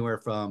say anywhere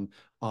from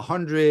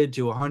 100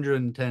 to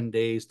 110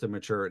 days to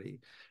maturity.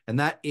 And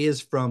that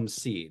is from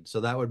seed.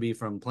 So that would be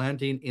from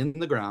planting in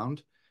the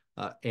ground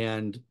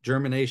and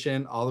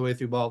germination all the way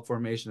through bulb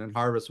formation and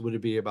harvest would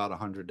be about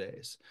 100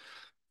 days.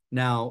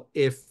 Now,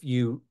 if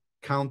you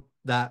count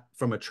that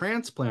from a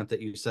transplant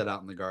that you set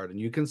out in the garden,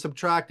 you can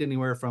subtract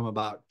anywhere from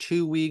about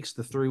 2 weeks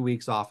to 3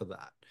 weeks off of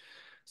that.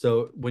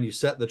 So when you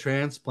set the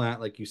transplant,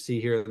 like you see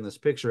here in this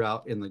picture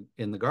out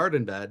in the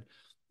garden bed,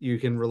 you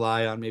can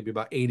rely on maybe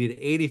about 80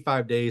 to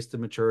 85 days to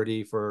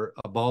maturity for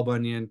a bulb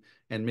onion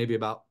and maybe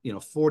about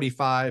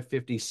 45,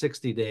 50,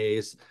 60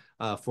 days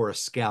for a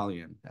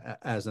scallion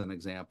as an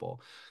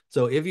example.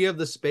 So if you have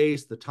the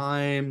space, the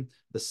time,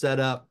 the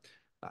setup,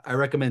 I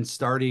recommend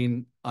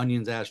starting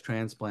onions as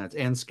transplants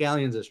and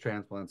scallions as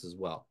transplants as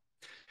well.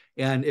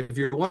 And if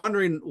you're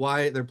wondering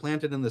why they're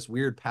planted in this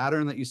weird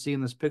pattern that you see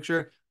in this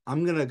picture,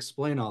 I'm going to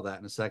explain all that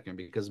in a second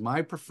because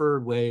my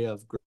preferred way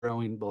of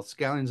growing both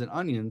scallions and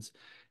onions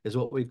is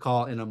what we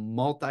call in a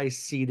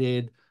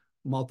multi-seeded,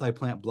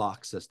 multi-plant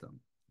block system.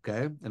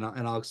 Okay. And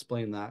I'll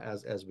explain that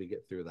as we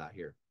get through that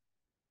here.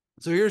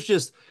 So here's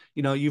just,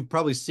 you've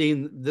probably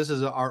seen, this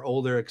is our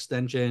older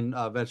extension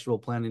vegetable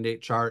planting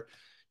date chart.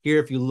 Here,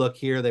 if you look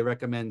here, they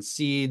recommend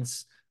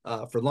seeds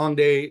for long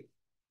day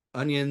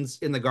onions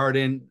in the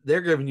garden.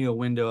 They're giving you a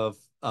window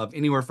of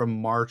anywhere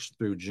from March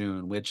through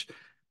June, which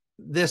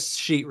this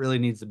sheet really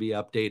needs to be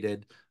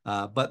updated.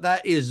 But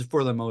that is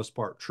for the most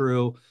part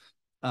true.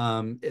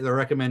 They're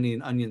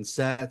recommending onion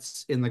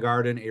sets in the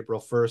garden April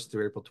 1st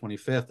through April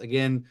 25th.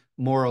 Again,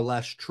 more or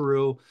less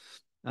true.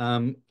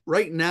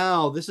 Right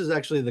now, this is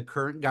actually the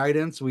current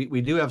guidance.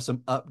 We do have some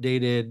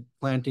updated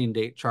planting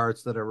date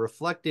charts that are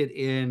reflected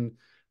in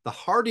the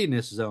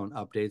hardiness zone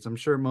updates. I'm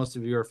sure most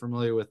of you are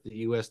familiar with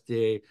the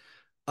USDA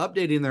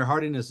updating their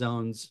hardiness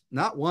zones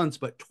not once,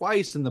 but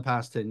twice in the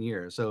past 10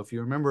 years. So if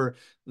you remember,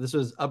 this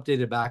was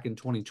updated back in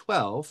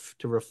 2012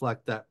 to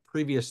reflect that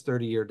previous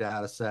 30-year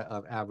data set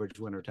of average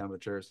winter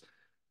temperatures.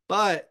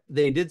 But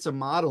they did some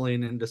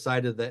modeling and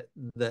decided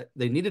that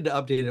they needed to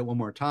update it one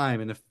more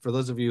time. And if for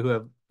those of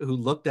you who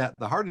looked at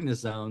the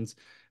hardiness zones,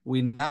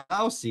 we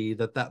now see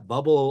that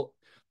bubble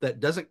that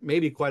doesn't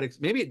maybe quite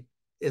maybe it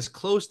is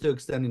close to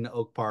extending to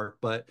Oak Park,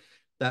 but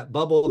that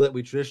bubble that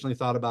we traditionally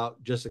thought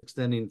about just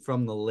extending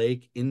from the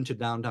lake into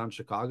downtown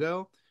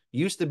Chicago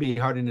used to be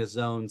hardiness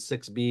zone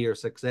 6B or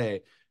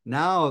 6A.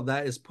 Now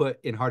that is put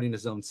in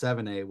hardiness zone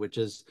 7A, which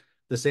is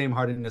the same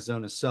hardiness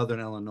zone as southern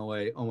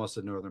Illinois, almost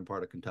the northern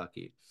part of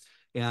Kentucky.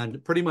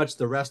 And pretty much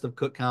the rest of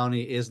Cook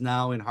County is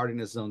now in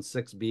hardiness zone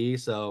 6B.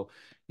 So,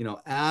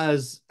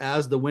 as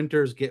the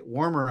winters get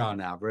warmer on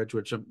average,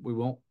 which we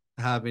won't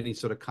have any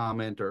sort of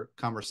comment or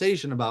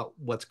conversation about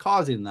what's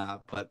causing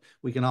that, but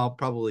we can all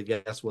probably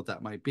guess what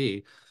that might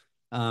be.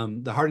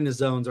 The hardiness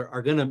zones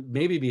are going to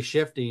maybe be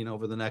shifting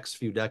over the next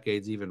few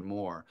decades even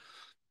more.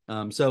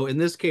 So in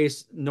this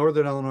case,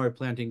 Northern Illinois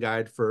Planting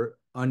Guide for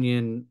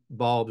onion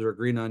bulbs or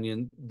green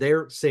onion,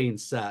 they're saying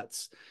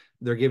sets.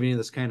 They're giving you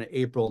this kind of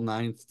April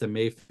 9th to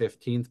May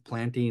 15th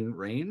planting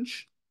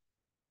range.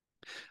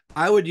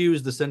 I would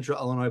use the Central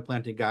Illinois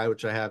Planting Guide,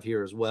 which I have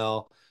here as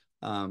well,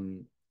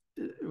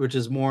 which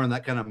is more in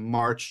that kind of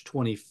March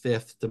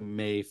 25th to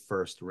May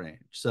 1st range.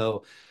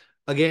 So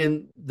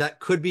again, that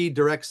could be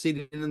direct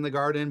seeding in the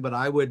garden, but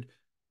I would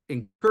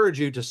encourage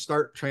you to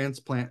start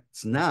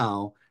transplants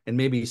now and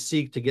maybe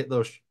seek to get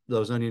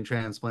those onion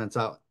transplants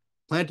out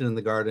planted in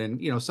the garden,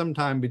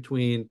 sometime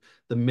between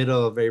the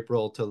middle of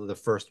April to the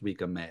first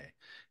week of May.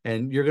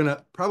 And you're going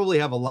to probably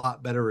have a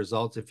lot better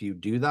results if you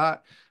do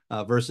that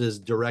versus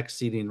direct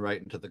seeding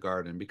right into the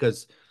garden,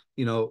 because,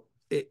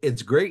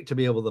 it's great to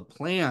be able to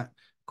plant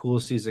cool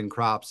season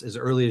crops as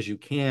early as you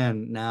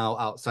can now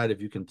outside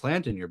of you can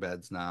plant in your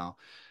beds now.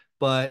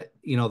 But,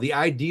 the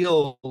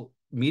ideal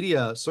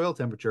media soil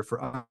temperature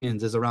for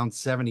onions is around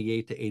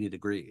 78 to 80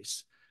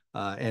 degrees.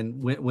 And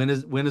when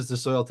is the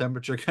soil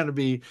temperature going to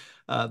be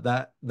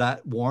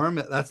that warm?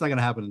 That's not going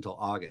to happen until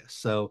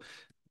August. So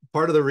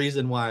part of the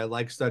reason why I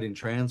like studying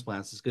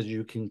transplants is because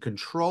you can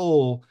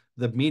control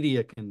the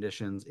media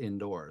conditions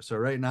indoors. So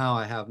right now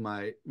I have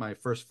my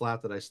first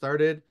flat that I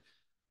started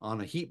on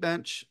a heat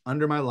bench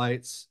under my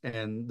lights,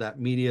 and that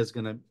media is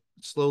going to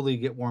slowly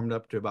get warmed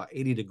up to about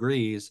 80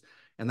 degrees.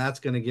 And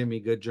that's going to give me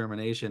good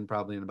germination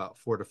probably in about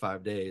 4 to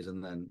 5 days.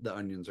 And then the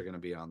onions are going to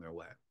be on their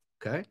way.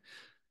 Okay.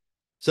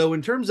 So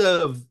in terms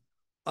of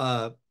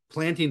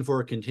planting for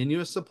a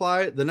continuous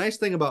supply, the nice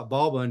thing about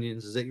bulb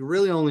onions is that you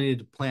really only need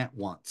to plant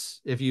once.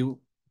 If you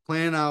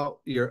plan out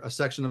a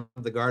section of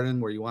the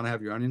garden where you want to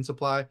have your onion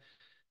supply,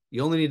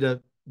 you only need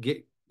to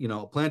get,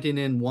 planting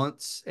in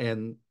once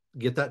and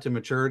get that to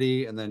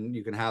maturity, and then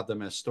you can have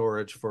them as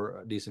storage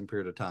for a decent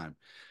period of time.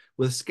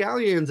 With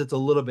scallions, it's a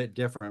little bit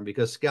different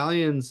because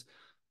scallions,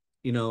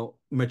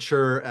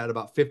 mature at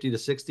about 50 to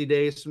 60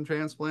 days from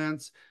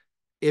transplants.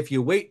 If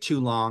you wait too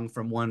long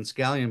from one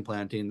scallion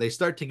planting, they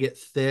start to get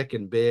thick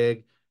and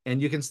big,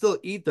 and you can still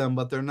eat them,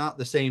 but they're not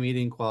the same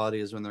eating quality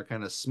as when they're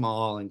kind of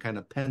small and kind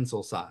of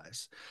pencil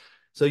size.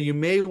 So you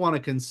may want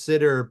to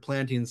consider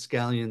planting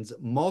scallions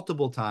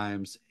multiple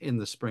times in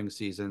the spring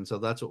season. So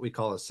that's what we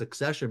call a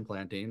succession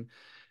planting.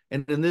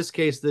 And in this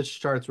case, this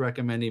chart's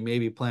recommending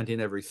maybe planting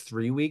every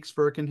 3 weeks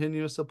for a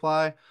continuous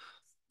supply.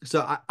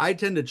 So I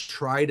tend to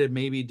try to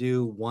maybe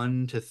do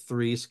 1 to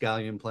 3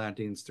 scallion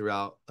plantings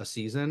throughout a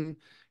season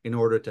in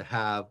order to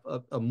have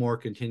a more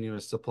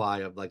continuous supply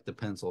of like the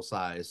pencil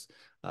size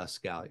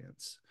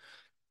scallions.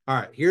 All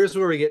right, here's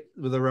where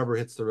the rubber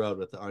hits the road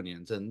with the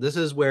onions. And this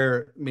is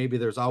where maybe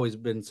there's always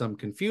been some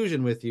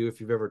confusion with you if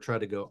you've ever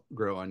tried to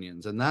grow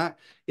onions. And that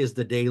is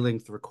the day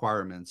length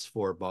requirements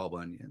for bulb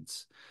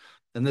onions.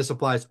 And this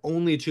applies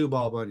only to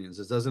bulb onions.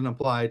 This doesn't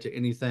apply to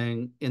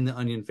anything in the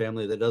onion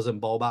family that doesn't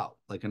bulb out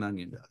like an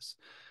onion does.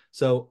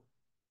 So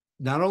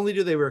not only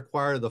do they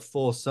require the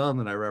full sun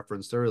that I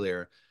referenced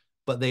earlier,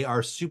 but they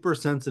are super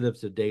sensitive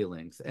to day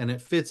length. And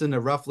it fits into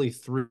roughly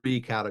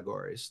 3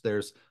 categories.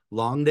 There's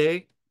long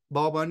day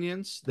bulb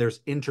onions,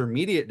 there's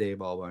intermediate day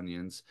bulb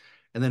onions,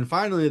 and then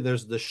finally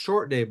there's the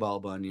short day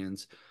bulb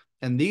onions.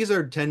 And these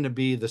tend to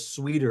be the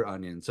sweeter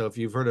onions. So if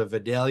you've heard of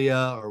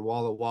Vidalia or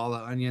Walla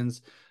Walla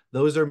onions,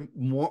 those are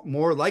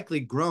more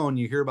likely grown.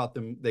 You hear about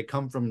them, they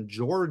come from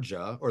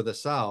Georgia or the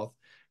South,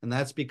 and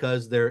that's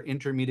because they're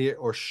intermediate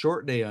or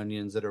short day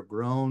onions that are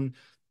grown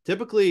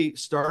typically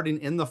starting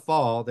in the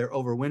fall. They're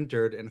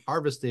overwintered and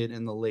harvested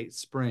in the late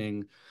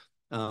spring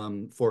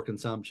for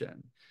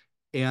consumption.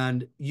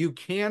 And you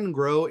can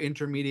grow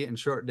intermediate and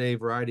short day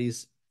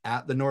varieties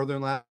at the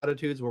northern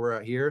latitudes where we're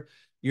at here.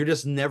 You're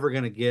just never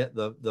going to get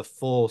the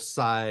full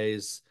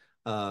size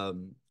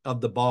of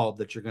the bulb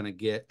that you're going to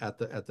get at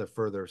the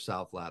further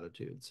south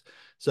latitudes.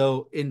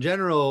 So in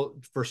general,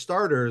 for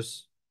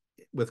starters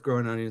with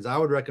growing onions, I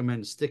would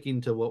recommend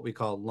sticking to what we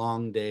call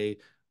long day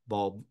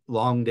bulb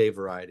long day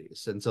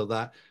varieties. And so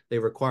that they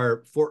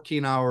require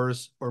 14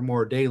 hours or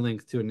more day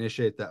length to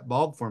initiate that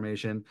bulb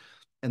formation.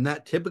 And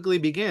that typically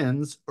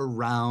begins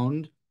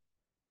around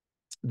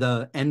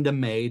the end of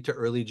May to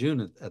early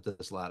June at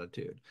this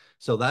latitude.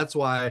 So that's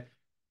why,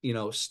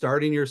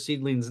 starting your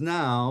seedlings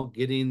now,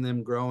 getting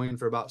them growing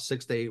for about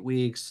 6 to 8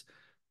 weeks,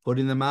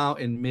 putting them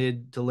out in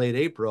mid to late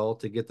April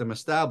to get them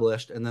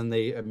established, and then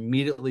they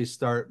immediately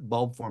start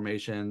bulb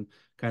formation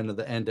kind of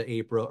the end of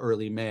April,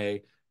 early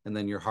May, and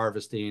then you're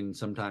harvesting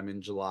sometime in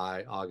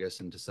July,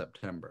 August into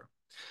September.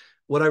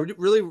 What I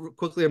really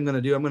quickly I'm going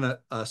to do, I'm going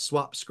to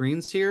swap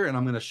screens here, and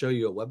I'm going to show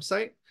you a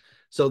website.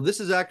 So this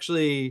is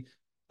actually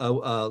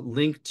a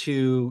link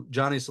to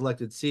Johnny's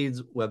Selected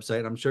Seeds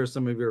website. I'm sure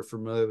some of you are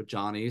familiar with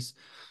Johnny's.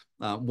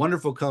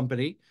 Wonderful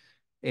company,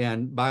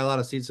 and buy a lot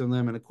of seeds from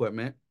them and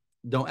equipment.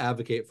 Don't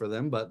advocate for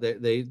them, but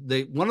they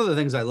one of the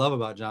things I love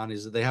about Johnny's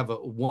is that they have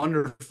a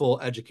wonderful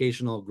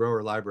educational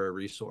grower library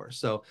resource.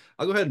 So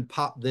I'll go ahead and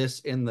pop this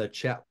in the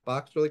chat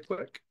box really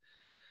quick.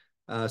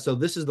 So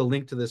this is the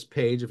link to this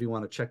page if you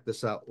want to check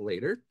this out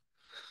later.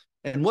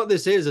 And what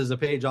this is a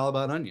page all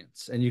about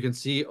onions. And you can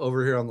see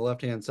over here on the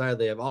left-hand side,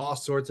 they have all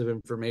sorts of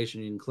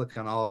information. You can click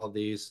on all of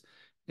these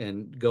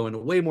and go into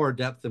way more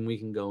depth than we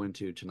can go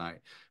into tonight.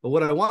 But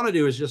what I want to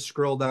do is just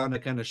scroll down to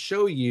kind of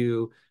show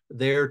you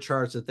their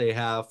charts that they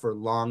have for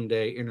long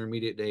day,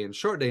 intermediate day, and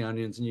short day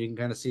onions. And you can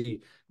kind of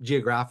see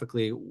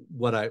geographically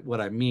what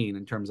I mean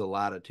in terms of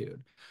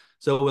latitude.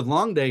 So with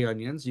long day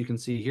onions, you can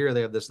see here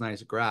they have this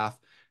nice graph.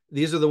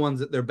 These are the ones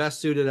that they're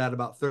best suited at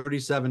about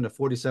 37 to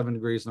 47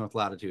 degrees north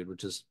latitude,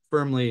 which is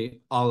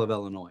firmly all of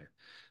Illinois.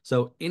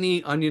 So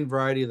any onion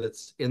variety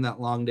that's in that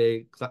long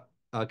day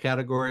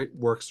category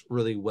works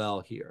really well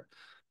here.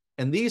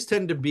 And these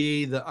tend to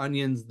be the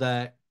onions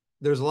that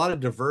there's a lot of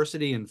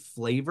diversity in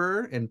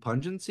flavor and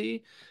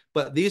pungency,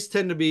 but these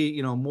tend to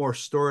be, more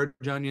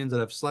storage onions that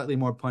have slightly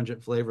more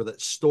pungent flavor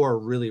that store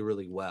really,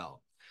 really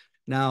well.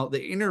 Now,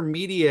 the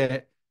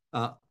intermediate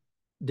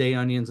day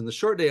onions and the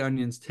short day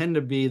onions tend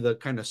to be the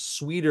kind of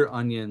sweeter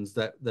onions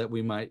that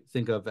we might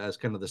think of as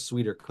kind of the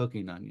sweeter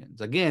cooking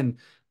onions. Again,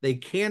 they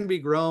can be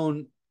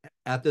grown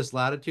at this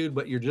latitude,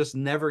 but you're just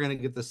never going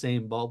to get the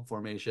same bulb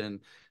formation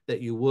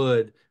that you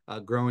would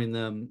growing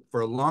them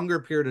for a longer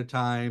period of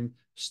time,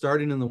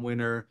 starting in the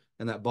winter,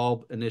 and that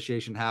bulb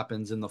initiation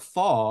happens in the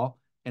fall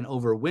and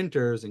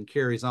overwinters and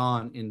carries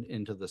on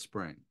into the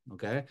spring.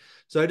 Okay.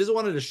 So I just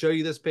wanted to show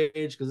you this page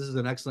because this is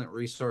an excellent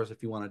resource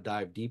if you want to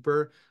dive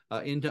deeper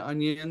into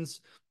onions.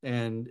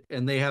 And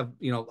they have,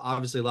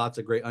 obviously lots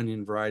of great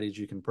onion varieties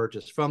you can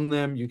purchase from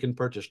them. You can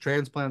purchase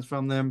transplants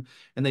from them.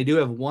 And they do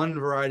have one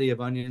variety of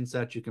onions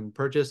that you can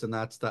purchase, and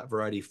that's that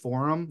variety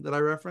Forum that I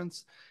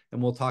referenced.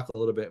 And we'll talk a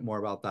little bit more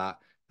about that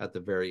at the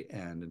very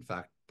end. In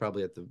fact,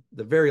 probably at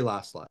the very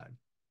last slide.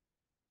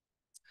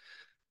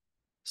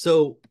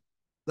 So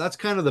that's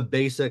kind of the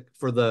basic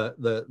for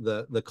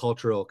the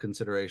cultural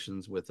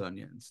considerations with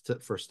onions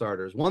for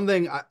starters. One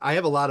thing, I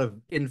have a lot of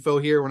info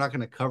here. We're not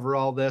going to cover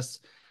all this.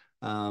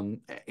 And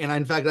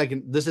in fact,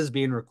 this is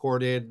being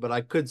recorded, but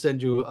I could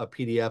send you a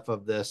PDF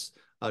of this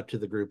to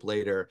the group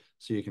later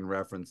so you can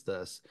reference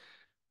this.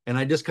 And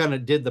I just kind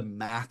of did the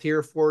math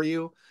here for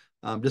you,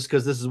 just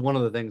because this is one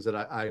of the things that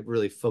I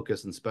really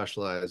focus and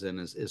specialize in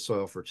is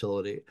soil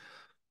fertility.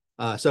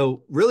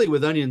 So really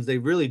with onions, they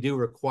really do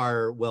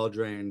require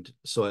well-drained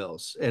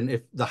soils. And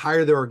if the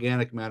higher their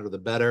organic matter, the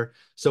better.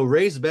 So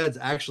raised beds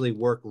actually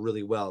work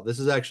really well. This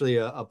is actually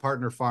a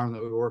partner farm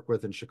that we work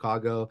with in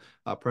Chicago,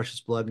 Precious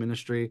Blood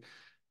Ministry.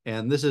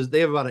 And they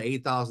have about an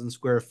 8,000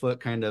 square foot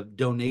kind of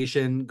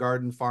donation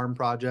garden farm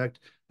project.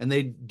 And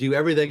they do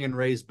everything in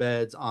raised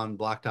beds on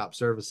blacktop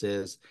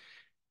surfaces.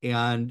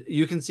 And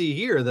you can see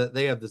here that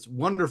they have this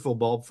wonderful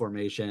bulb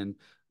formation.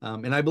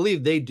 And I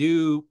believe they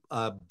do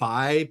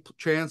buy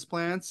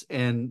transplants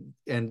and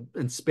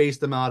space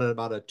them out at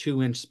about a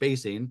 2-inch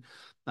spacing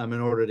in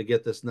order to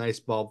get this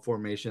nice bulb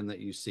formation that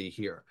you see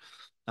here.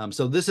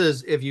 So this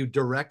is if you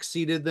direct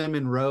seeded them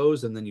in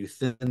rows and then you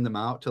thin them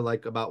out to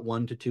like about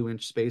 1 to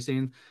 2-inch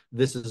spacing,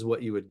 this is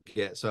what you would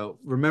get. So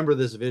remember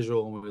this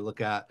visual when we look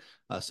at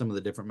some of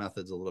the different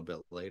methods a little bit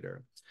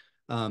later.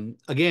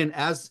 Again,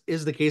 as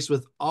is the case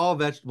with all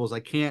vegetables,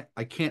 I can't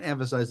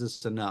emphasize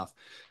this enough.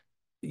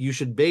 You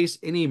should base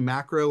any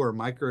macro or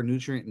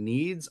micronutrient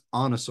needs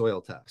on a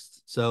soil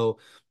test. So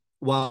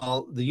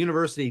while the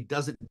university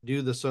doesn't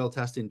do the soil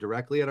testing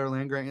directly at our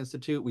land grant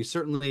institute, we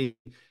certainly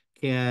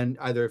can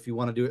either, if you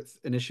want to do it,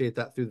 initiate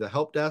that through the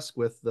help desk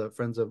with the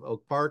Friends of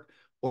Oak Park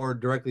or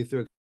directly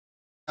through,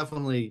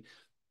 definitely,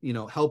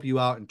 help you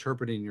out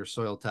interpreting your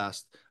soil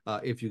test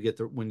if you get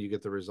when you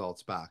get the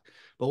results back.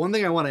 But one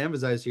thing I want to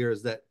emphasize here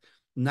is that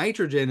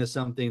nitrogen is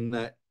something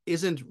that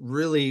isn't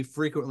really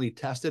frequently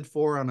tested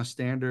for on a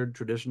standard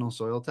traditional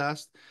soil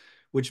test,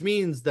 which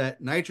means that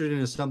nitrogen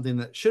is something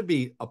that should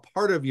be a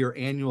part of your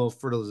annual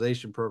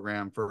fertilization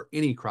program for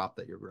any crop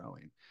that you're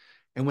growing.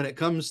 And when it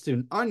comes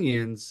to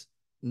onions,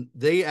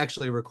 they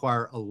actually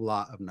require a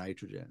lot of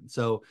nitrogen.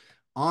 So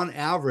on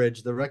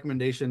average, the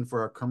recommendation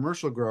for our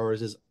commercial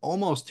growers is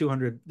almost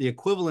 200, the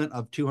equivalent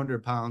of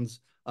 200 pounds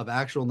of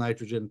actual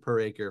nitrogen per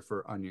acre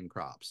for onion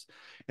crops.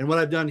 And what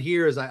I've done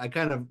here is I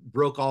kind of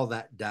broke all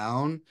that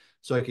down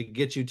so I could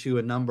get you to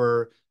a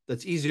number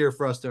that's easier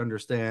for us to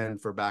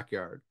understand for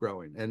backyard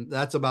growing. And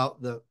that's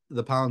about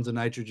the pounds of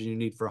nitrogen you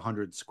need for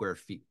 100 square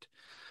feet.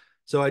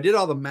 So I did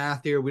all the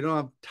math here. We don't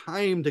have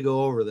time to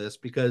go over this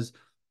because,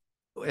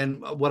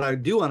 and what I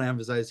do want to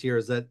emphasize here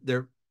is that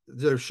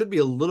there should be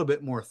a little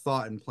bit more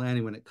thought and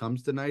planning when it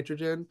comes to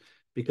nitrogen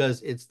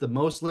because it's the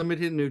most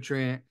limited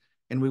nutrient,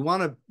 and we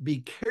want to be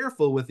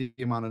careful with the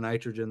amount of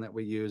nitrogen that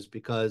we use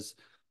because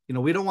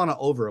we don't want to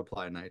over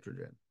apply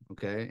nitrogen.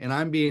 Okay, and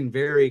I'm being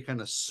very kind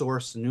of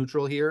source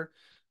neutral here.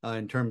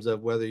 In terms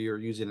of whether you're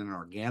using an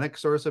organic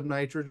source of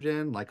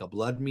nitrogen, like a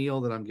blood meal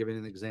that I'm giving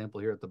an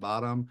example here at the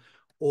bottom,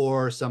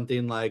 or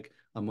something like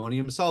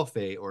ammonium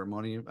sulfate or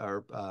ammonium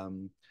or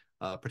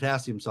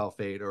potassium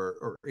sulfate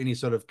or any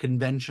sort of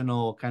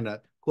conventional kind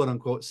of quote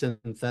unquote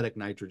synthetic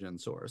nitrogen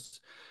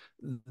source.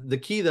 The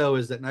key though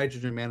is that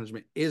nitrogen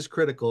management is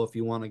critical if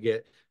you want to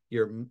get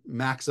your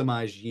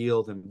maximized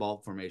yield and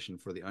bulb formation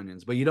for the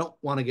onions, but you don't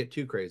want to get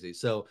too crazy.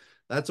 So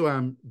that's why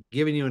I'm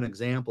giving you an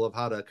example of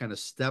how to kind of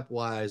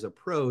stepwise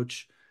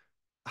approach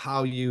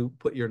how you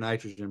put your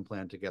nitrogen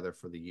plan together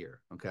for the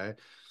year. Okay.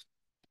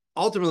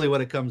 Ultimately,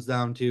 what it comes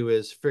down to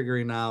is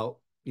figuring out,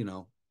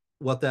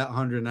 what that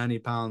 190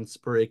 pounds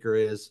per acre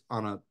is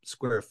on a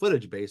square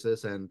footage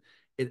basis. And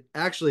it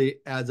actually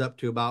adds up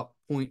to about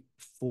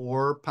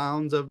 0.4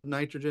 pounds of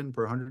nitrogen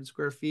per 100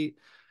 square feet.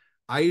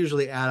 I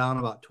usually add on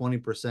about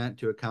 20%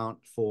 to account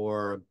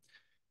for,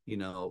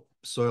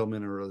 soil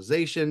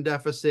mineralization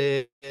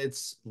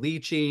deficits,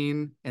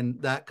 leaching,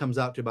 and that comes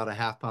out to about a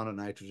half pound of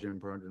nitrogen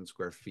per 100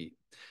 square feet.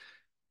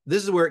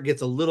 This is where it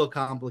gets a little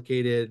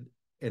complicated.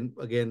 And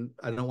again,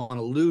 I don't want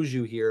to lose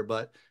you here,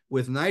 but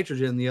with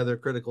nitrogen, the other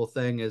critical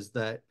thing is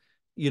that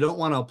you don't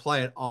want to apply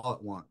it all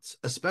at once,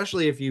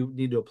 especially if you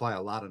need to apply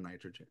a lot of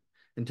nitrogen.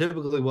 And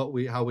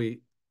typically how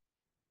we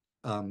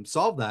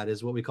solve that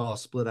is what we call a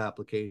split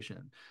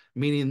application,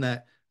 meaning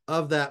that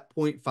of that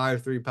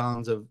 0.53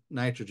 pounds of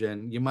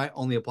nitrogen, you might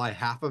only apply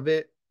half of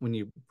it when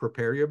you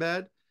prepare your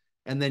bed,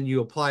 and then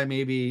you apply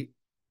maybe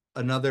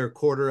another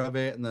quarter of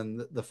it, and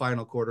then the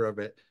final quarter of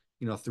it,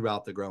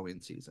 throughout the growing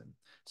season.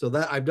 So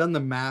that I've done the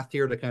math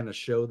here to kind of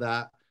show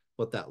that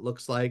what that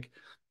looks like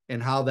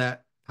and how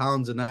that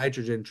pounds of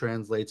nitrogen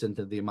translates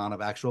into the amount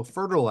of actual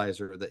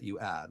fertilizer that you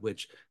add,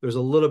 which there's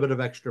a little bit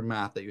of extra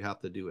math that you have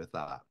to do with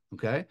that.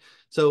 Okay.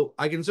 So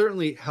I can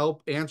certainly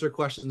help answer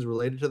questions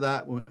related to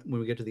that when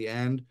we get to the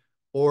end,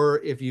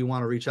 or if you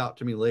want to reach out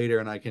to me later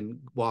and I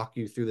can walk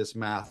you through this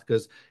math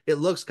because it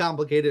looks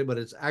complicated, but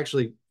it's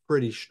actually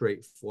pretty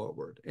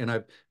straightforward. And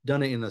I've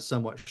done it in a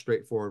somewhat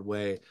straightforward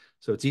way.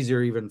 So it's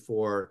easier even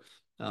for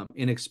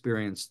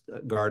inexperienced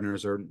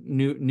gardeners or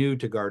new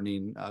to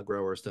gardening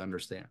growers to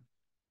understand.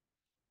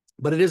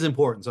 But it is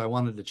important, so I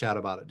wanted to chat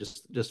about it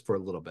just for a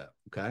little bit.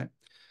 Okay.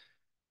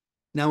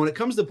 Now, when it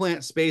comes to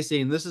plant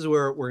spacing, this is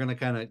where we're going to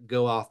kind of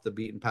go off the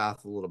beaten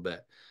path a little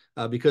bit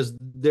because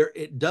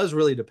it does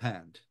really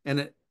depend.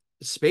 And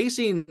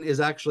spacing is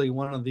actually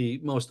one of the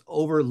most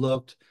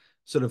overlooked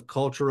sort of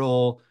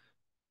cultural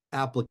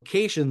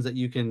applications that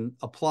you can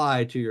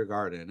apply to your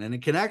garden. And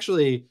it can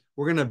actually,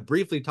 we're going to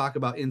briefly talk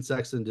about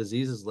insects and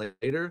diseases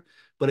later,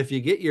 but if you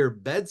get your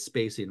bed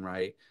spacing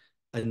right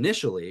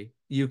initially,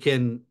 you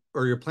can,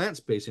 or your plant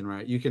spacing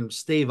right, you can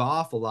stave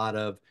off a lot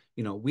of,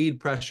 weed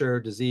pressure,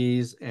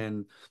 disease,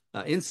 and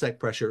insect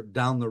pressure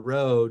down the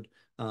road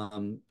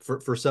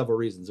for several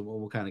reasons. And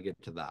we'll kind of get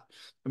to that.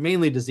 But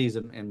mainly disease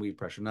and weed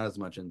pressure, not as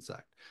much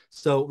insect.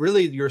 So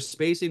really your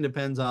spacing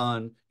depends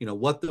on,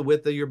 what the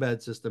width of your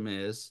bed system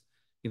is,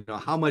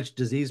 how much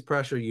disease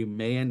pressure you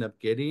may end up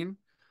getting,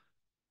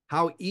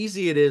 how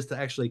easy it is to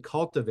actually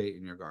cultivate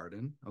in your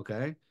garden.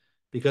 Okay.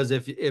 Because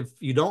if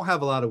you don't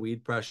have a lot of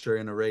weed pressure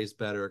in a raised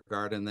bed or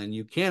garden, then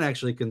you can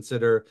actually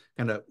consider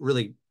kind of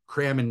really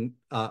cramming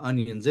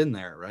onions in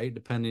there, right?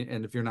 Depending,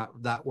 and if you're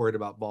not that worried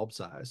about bulb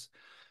size.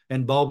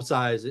 And bulb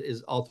size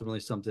is ultimately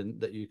something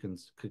that you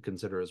could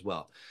consider as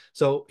well.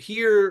 So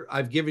here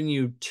I've given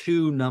you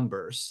two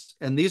numbers,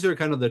 and these are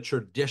kind of the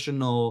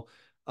traditional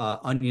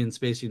onion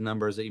spacing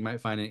numbers that you might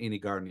find in any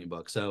gardening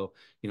book. So,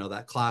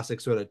 that classic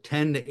sort of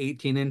 10 to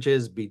 18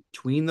 inches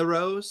between the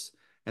rows.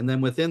 And then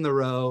within the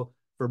row,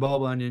 for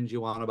bulb onions, you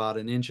want about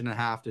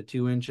 1.5 to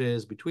 2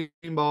 inches between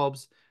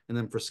bulbs. And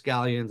then for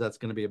scallions, that's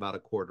going to be about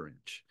 1/4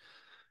 inch.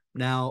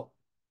 Now,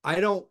 I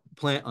don't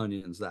plant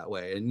onions that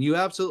way, and you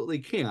absolutely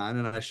can.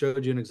 And I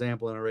showed you an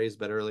example in a raised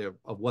bed earlier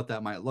of what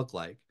that might look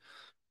like.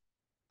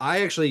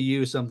 I actually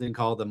use something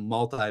called the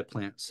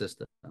multi-plant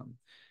system.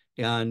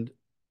 And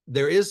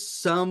there is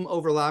some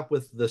overlap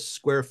with the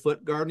square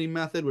foot gardening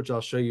method, which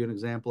I'll show you an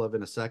example of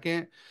in a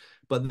second.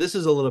 But this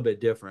is a little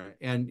bit different.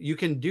 And you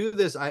can do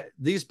this.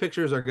 These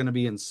pictures are going to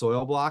be in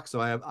soil blocks.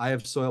 So I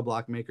have soil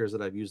block makers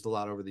that I've used a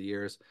lot over the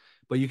years.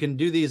 But you can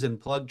do these in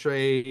plug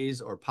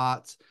trays or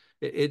pots.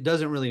 It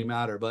doesn't really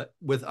matter. But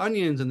with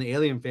onions in the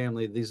allium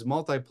family, these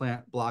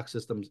multi-plant block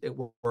systems, it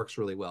works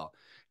really well.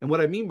 And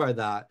what I mean by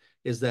that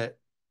is that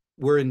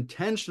we're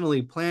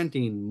intentionally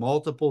planting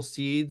multiple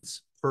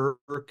seeds per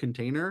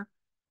container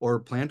or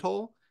plant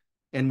hole,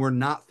 and we're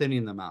not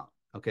thinning them out.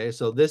 Okay,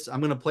 so this, I'm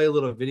going to play a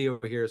little video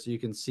here so you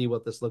can see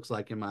what this looks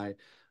like in my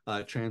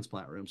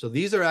transplant room. So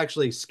these are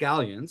actually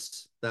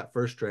scallions, that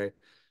first tray.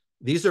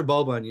 These are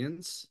bulb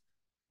onions,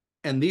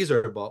 and these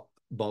are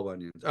bulb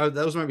onions.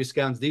 Those might be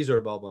scallions. These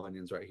are bulb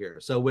onions right here.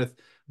 So with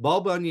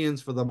bulb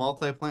onions for the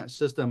multi-plant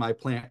system, I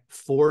plant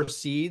 4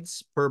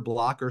 seeds per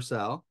block or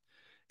cell.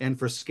 And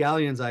for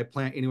scallions, I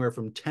plant anywhere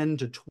from 10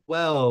 to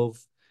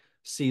 12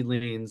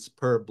 seedlings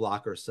per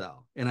block or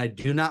cell. And I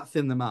do not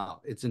thin them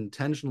out. It's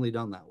intentionally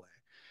done that way.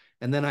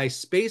 And then I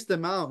space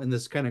them out in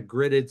this kind of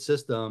gridded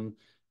system.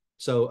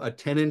 So a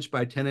 10-inch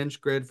by 10-inch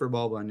grid for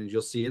bulb onions,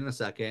 you'll see in a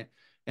second,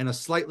 and a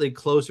slightly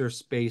closer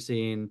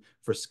spacing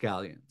for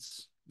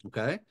scallions.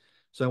 Okay.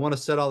 So I want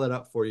to set all that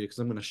up for you because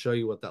I'm going to show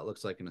you what that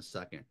looks like in a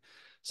second.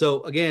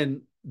 So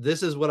again,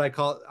 this is what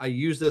I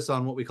use this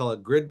on what we call a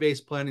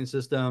grid-based planting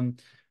system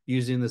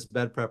using this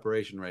bed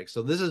preparation rake.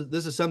 So this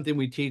is something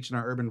we teach in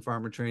our urban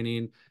farmer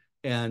training,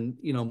 and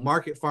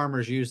market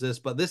farmers use this,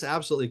 but this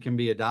absolutely can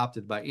be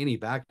adopted by any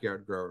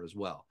backyard grower as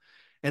well.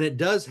 And it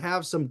does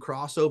have some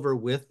crossover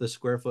with the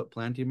square foot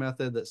planting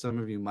method that some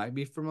of you might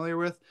be familiar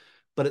with,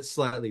 but it's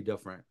slightly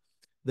different.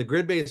 The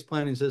grid-based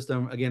planting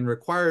system, again,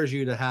 requires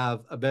you to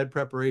have a bed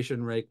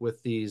preparation rake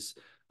with these,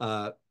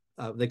 they're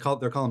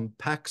called them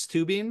PEX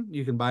tubing.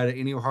 You can buy it at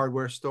any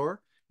hardware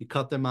store. You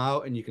cut them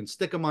out and you can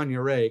stick them on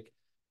your rake.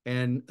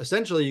 And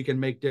essentially you can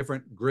make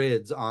different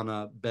grids on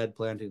a bed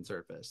planting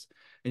surface.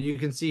 And you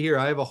can see here,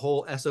 I have a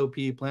whole SOP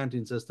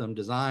planting system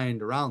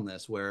designed around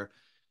this, where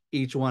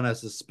each one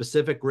has a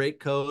specific rate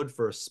code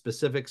for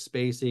specific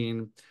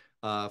spacing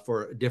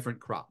for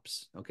different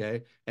crops.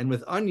 Okay. And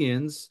with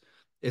onions,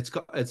 it's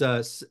a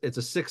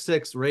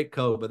 6-6 rate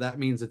code, but that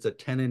means it's a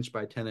 10-inch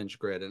by 10-inch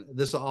grid. And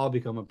this will all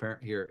become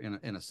apparent here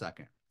in a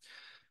second.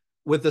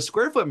 With the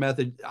square foot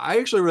method, I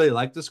actually really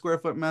like the square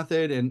foot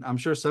method, and I'm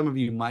sure some of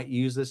you might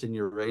use this in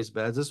your raised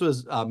beds. This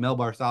was Mel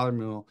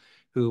Bartholomew,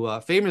 who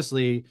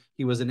famously,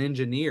 he was an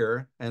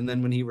engineer, and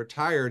then when he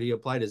retired, he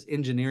applied his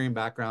engineering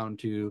background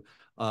to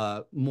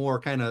more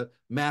kind of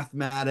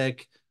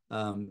mathematic,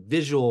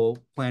 visual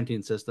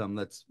planting system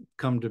that's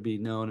come to be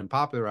known and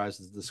popularized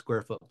as the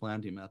square foot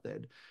planting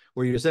method,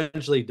 where you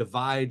essentially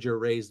divide your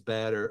raised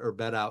bed or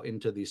bed out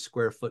into these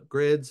square foot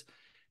grids.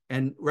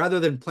 And rather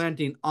than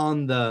planting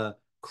on the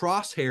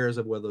crosshairs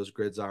of where those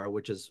grids are,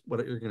 which is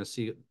what you're going to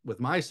see with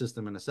my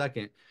system in a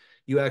second,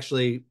 you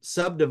actually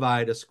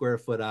subdivide a square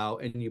foot out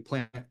and you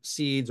plant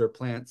seeds or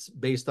plants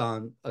based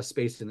on a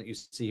spacing that you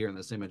see here in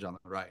this image on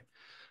the right.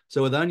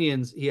 So with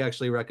onions, he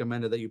actually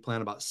recommended that you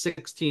plant about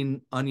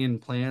 16 onion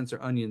plants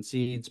or onion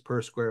seeds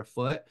per square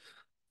foot.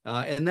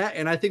 And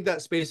I think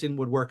that spacing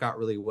would work out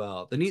really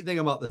well. The neat thing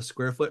about the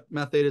square foot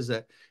method is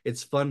that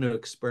it's fun to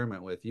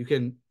experiment with. You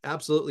can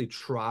absolutely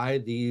try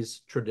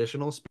these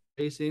traditional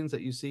spacings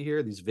that you see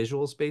here, these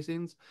visual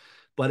spacings.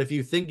 But if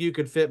you think you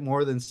could fit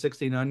more than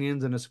 16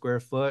 onions in a square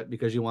foot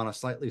because you want a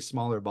slightly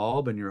smaller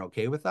bulb and you're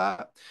okay with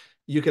that,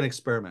 you can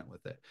experiment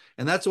with it.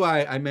 And that's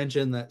why I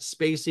mentioned that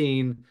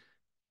spacing,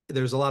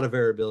 there's a lot of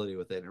variability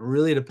with it. It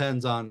really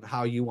depends on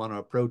how you want to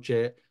approach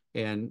it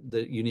and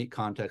the unique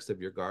context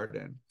of your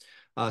garden.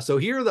 So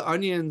here are the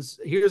onions.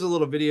 Here's a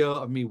little video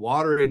of me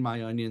watering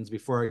my onions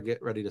before I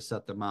get ready to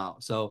set them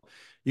out. So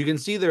you can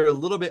see they're a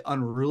little bit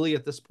unruly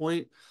at this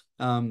point.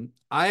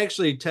 I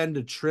actually tend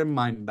to trim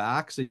mine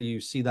back. So you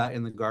see that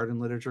in the garden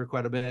literature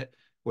quite a bit,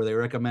 where they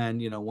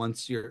recommend,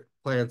 once your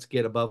plants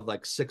get above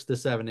like 6 to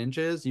 7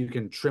 inches, you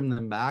can trim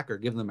them back or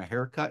give them a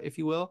haircut, if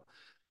you will.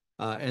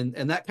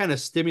 And that kind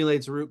of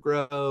stimulates root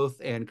growth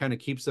and kind of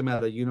keeps them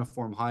at a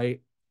uniform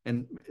height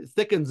and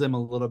thickens them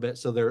a little bit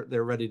so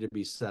they're ready to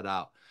be set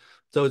out.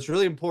 So it's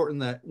really important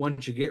that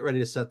once you get ready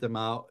to set them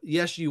out,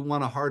 yes, you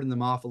want to harden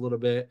them off a little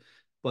bit,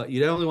 but you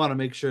definitely want to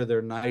make sure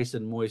they're nice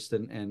and moist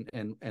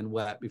and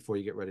wet before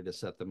you get ready to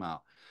set them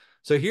out.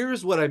 So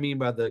here's what I mean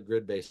by the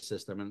grid-based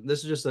system. And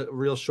this is just a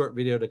real short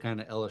video to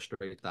kind of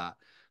illustrate that.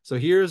 So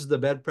here's the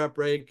bed prep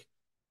rake.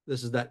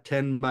 This is that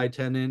 10 by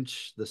 10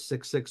 inch, the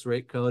 6-6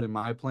 rate code in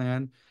my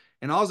plan.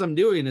 And all I'm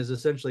doing is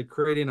essentially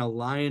creating a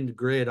lined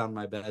grid on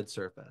my bed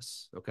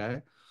surface.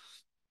 Okay.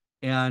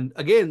 And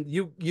again,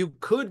 you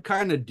could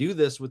kind of do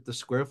this with the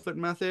square foot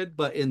method,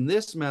 but in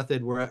this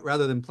method,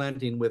 rather than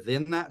planting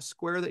within that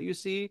square that you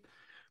see,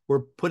 we're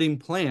putting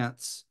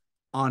plants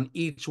on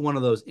each one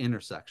of those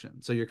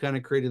intersections. So you're kind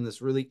of creating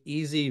this really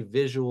easy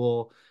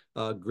visual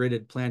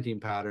gridded planting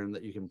pattern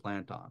that you can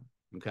plant on.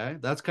 Okay,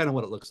 that's kind of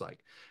what it looks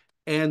like.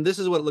 And this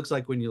is what it looks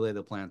like when you lay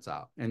the plants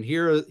out. And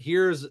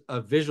here's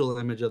a visual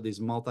image of these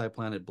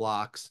multi-planted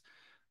blocks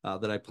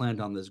that I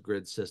plant on this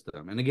grid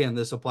system. And again,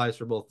 this applies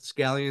for both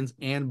scallions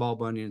and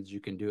bulb onions.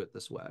 You can do it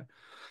this way.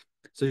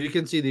 So you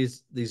can see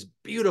these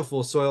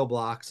beautiful soil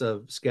blocks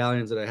of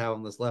scallions that I have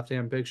on this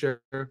left-hand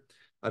picture.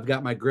 I've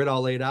got my grid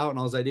all laid out, and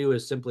all I do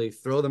is simply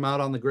throw them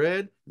out on the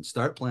grid and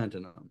start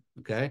planting them.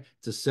 Okay,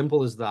 it's as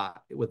simple as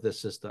that with this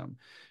system.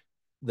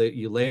 That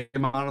you lay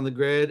them out on the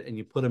grid and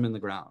you put them in the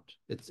ground.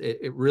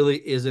 It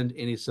really isn't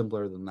any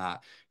simpler than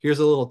that. Here's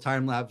a little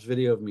time-lapse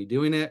video of me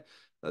doing it.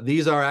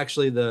 These are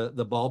actually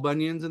the bulb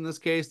onions in this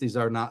case. These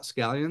are not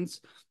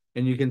scallions.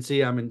 And you can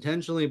see I'm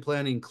intentionally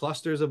planting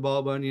clusters of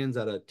bulb onions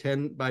at a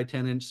 10 by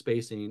 10 inch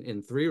spacing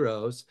in 3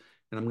 rows.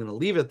 And I'm going to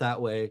leave it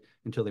that way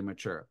until they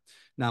mature.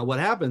 Now, what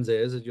happens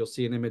is you'll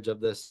see an image of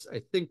this,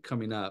 I think,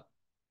 coming up.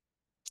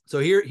 So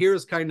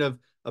here's kind of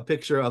a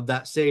picture of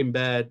that same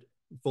bed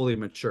fully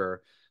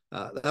mature.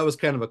 That was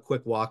kind of a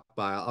quick walk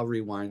by. I'll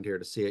rewind here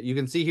to see it. You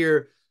can see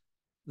here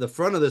the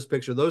front of this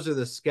picture, those are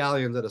the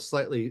scallions at a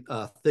slightly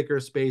thicker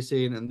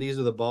spacing, and these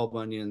are the bulb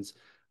onions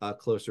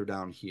closer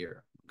down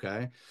here.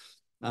 Okay.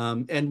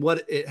 And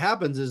what it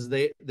happens is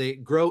they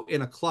grow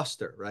in a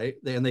cluster, right?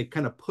 And they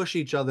kind of push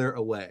each other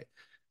away.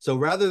 So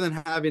rather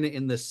than having it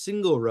in the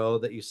single row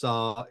that you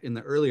saw in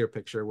the earlier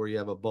picture where you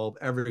have a bulb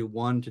every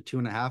 1 to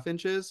 2.5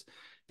 inches,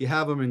 you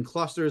have them in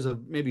clusters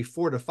of maybe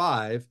 4 to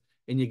 5,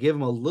 and you give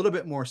them a little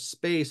bit more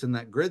space in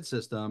that grid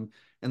system.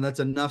 And that's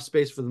enough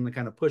space for them to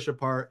kind of push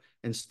apart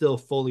and still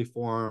fully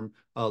form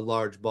a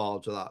large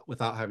bulge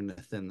without having to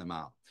thin them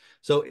out.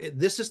 So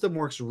this system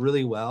works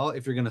really well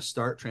if you're going to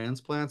start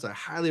transplants. I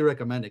highly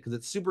recommend it because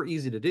it's super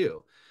easy to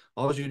do.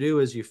 All you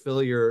do is you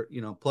fill your,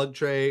 plug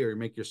tray or you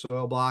make your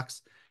soil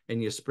blocks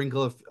and you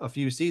sprinkle a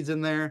few seeds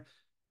in there.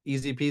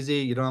 Easy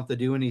peasy. You don't have to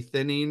do any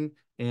thinning,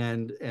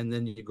 and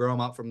then you grow them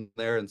out from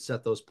there and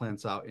set those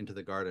plants out into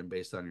the garden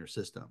based on your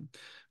system.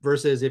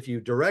 Versus if you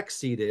direct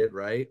seeded,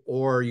 right,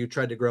 or you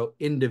tried to grow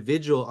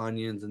individual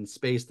onions and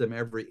space them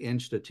every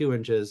inch to 2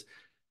 inches,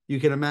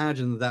 you can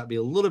imagine that that'd be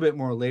a little bit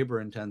more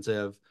labor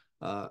intensive.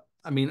 I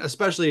mean,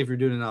 especially if you're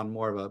doing it on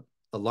more of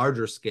a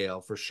larger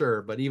scale for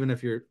sure. But even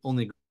if you're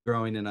only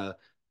growing in a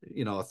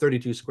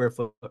 32 square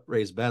foot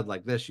raised bed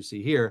like this you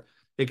see here,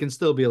 it can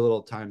still be a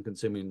little time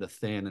consuming to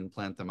thin and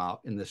plant them out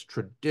in this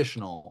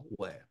traditional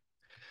way.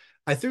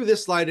 I threw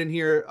this slide in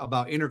here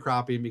about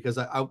intercropping because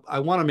I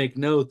want to make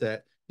note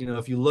that,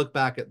 if you look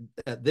back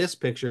at this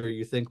picture,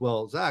 you think,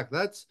 well, Zach,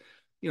 that's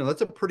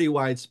a pretty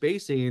wide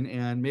spacing,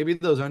 and maybe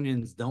those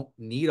onions don't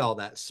need all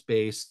that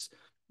space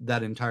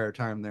that entire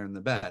time they're in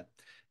the bed.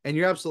 And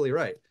you're absolutely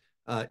right.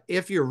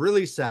 If you're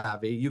really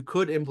savvy, you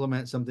could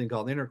implement something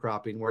called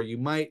intercropping where you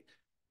might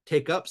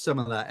take up some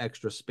of that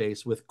extra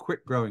space with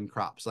quick growing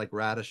crops like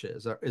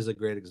radishes is a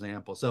great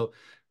example. So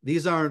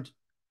these aren't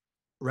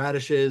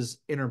radishes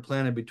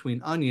interplanted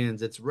between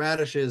onions, it's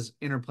radishes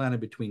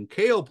interplanted between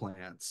kale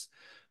plants,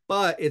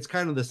 but it's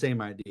kind of the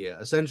same idea.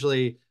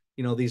 Essentially,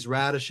 these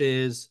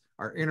radishes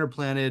are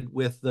interplanted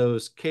with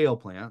those kale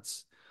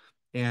plants,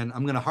 and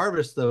I'm going to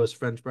harvest those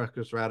French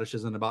breakfast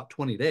radishes in about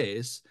 20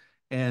 days.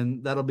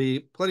 And that'll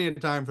be plenty of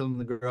time for them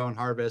to grow and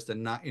harvest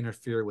and not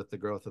interfere with the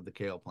growth of the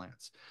kale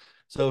plants.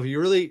 So if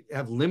you really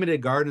have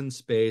limited garden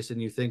space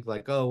and you think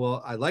like, oh,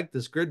 well, I like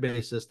this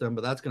grid-based system,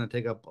 but that's going to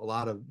take up a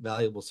lot of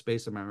valuable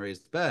space in my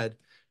raised bed,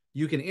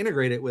 you can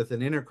integrate it with an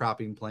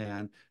intercropping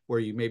plan where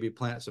you maybe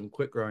plant some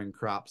quick growing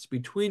crops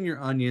between your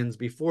onions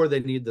before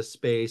they need the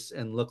space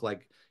and look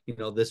like,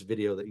 this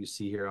video that you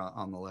see here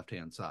on the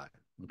left-hand side.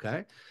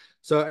 Okay.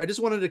 So I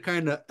just wanted to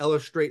kind of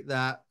illustrate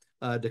that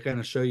to kind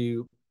of show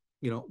you,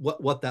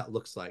 what that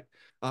looks like.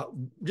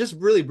 Just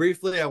really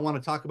briefly, I want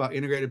to talk about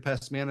integrated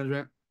pest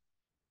management.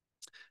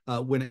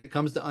 When it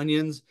comes to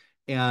onions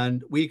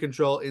and weed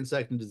control,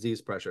 insect and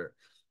disease pressure.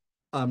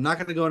 I'm not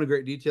going to go into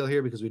great detail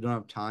here because we don't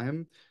have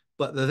time.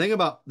 But the thing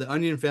about the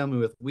onion family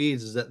with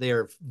weeds is that they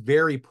are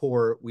very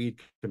poor weed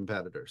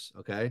competitors.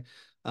 Okay.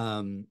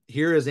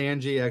 Here is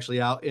Angie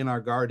actually out in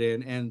our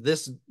garden, and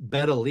this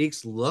bed of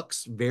leeks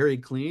looks very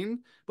clean.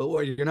 But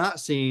what you're not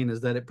seeing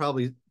is that it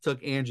probably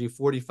took Angie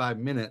 45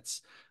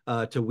 minutes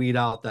to weed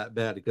out that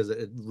bed because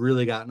it had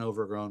really gotten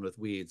overgrown with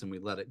weeds and we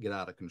let it get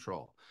out of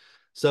control.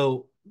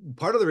 So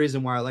part of the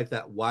reason why I like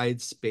that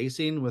wide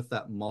spacing with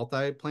that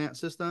multi-plant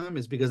system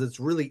is because it's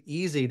really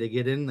easy to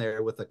get in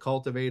there with a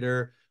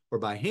cultivator or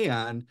by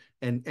hand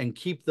and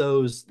keep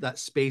that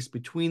space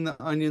between the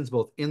onions,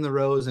 both in the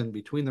rows and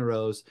between the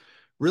rows,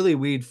 really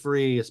weed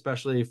free,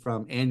 especially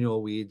from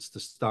annual weeds to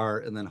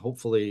start, and then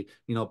hopefully,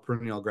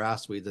 perennial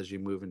grass weeds as you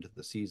move into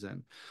the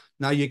season.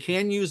 Now you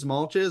can use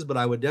mulches, but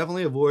I would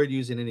definitely avoid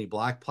using any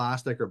black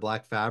plastic or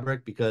black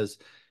fabric because,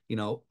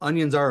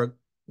 onions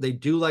they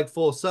do like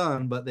full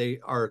sun, but they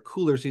are a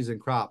cooler season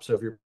crop. So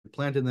if you're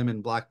planting them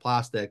in black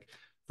plastic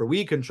for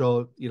weed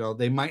control,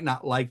 they might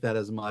not like that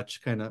as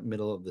much kind of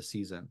middle of the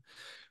season.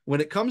 When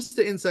it comes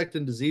to insect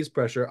and disease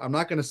pressure, I'm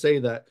not going to say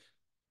that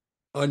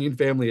onion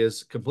family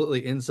is completely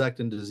insect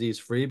and disease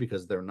free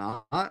because they're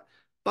not,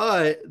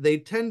 but they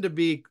tend to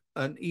be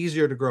an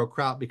easier to grow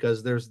crop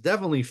because there's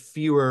definitely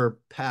fewer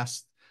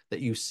pests that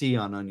you see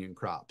on onion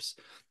crops.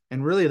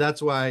 And really,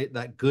 that's why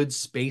that good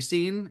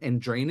spacing and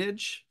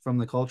drainage from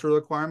the cultural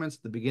requirements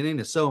at the beginning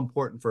is so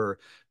important for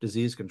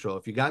disease control.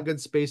 If you got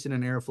good spacing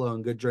and airflow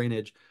and good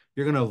drainage,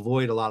 you're going to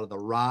avoid a lot of the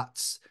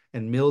rots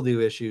and mildew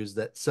issues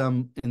that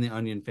some in the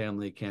onion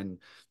family can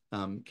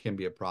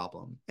be a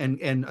problem.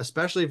 And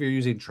especially if you're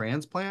using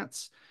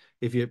transplants,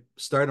 if you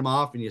start them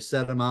off and you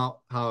set them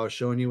out how I was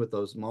showing you with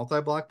those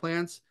multi-block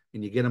plants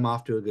and you get them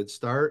off to a good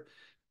start,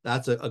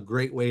 that's a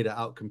great way to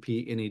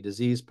outcompete any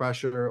disease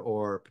pressure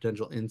or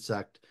potential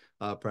insect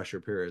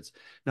pressure periods.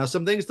 Now,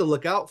 some things to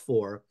look out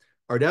for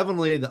are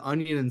definitely the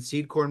onion and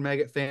seed corn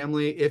maggot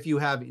family. If you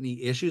have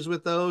any issues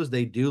with those,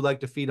 they do like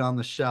to feed on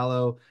the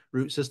shallow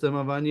root system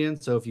of onion.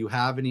 So if you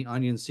have any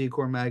onion seed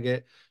corn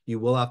maggot, you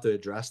will have to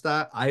address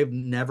that. I've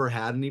never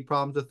had any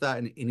problems with that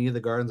in any of the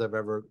gardens I've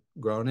ever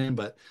grown in,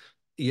 but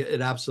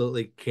it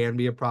absolutely can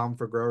be a problem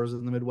for growers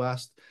in the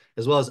Midwest,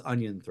 as well as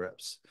onion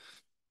thrips.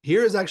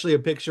 Here is actually a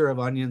picture of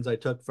onions I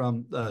took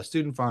from a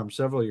student farm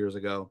several years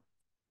ago.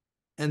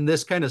 And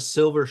this kind of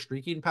silver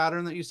streaking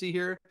pattern that you see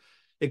here,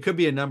 it could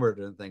be a number of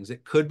different things.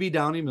 It could be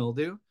downy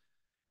mildew.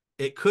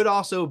 It could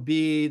also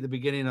be the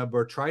beginning of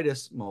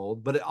botrytis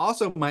mold, but it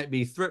also might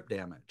be thrip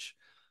damage.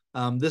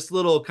 This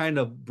little kind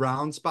of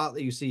brown spot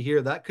that you see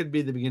here, that could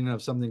be the beginning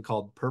of something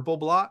called purple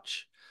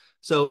blotch.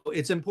 So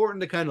it's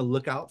important to kind of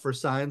look out for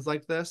signs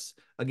like this.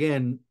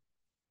 Again,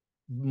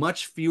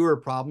 much fewer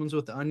problems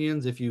with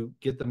onions if you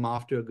get them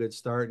off to a good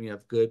start and you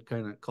have good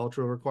kind of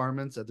cultural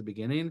requirements at the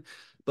beginning.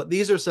 But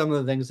these are some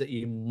of the things that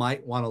you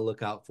might want to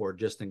look out for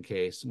just in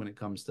case when it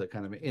comes to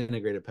kind of an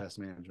integrated pest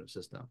management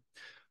system.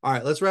 All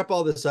right, let's wrap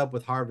all this up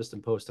with harvest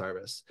and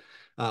post-harvest.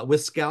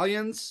 With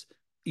scallions,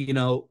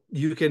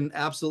 you can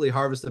absolutely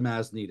harvest them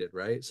as needed,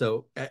 right?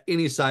 So at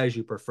any size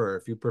you prefer.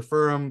 If you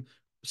prefer them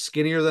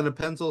skinnier than a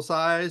pencil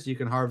size, you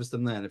can harvest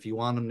them then. If you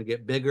want them to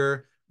get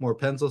bigger, more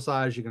pencil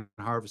size, you can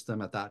harvest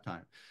them at that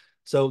time.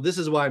 So this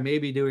is why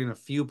maybe doing a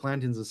few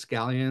plantings of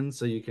scallions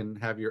so you can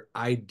have your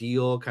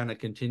ideal kind of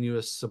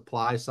continuous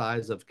supply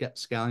size of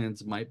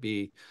scallions might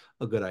be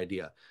a good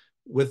idea.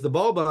 With the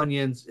bulb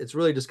onions, it's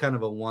really just kind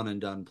of a one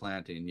and done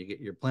planting. You get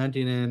your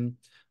planting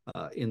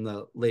in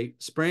the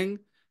late spring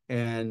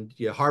and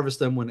you harvest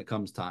them when it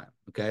comes time.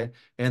 Okay.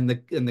 And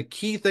the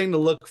key thing to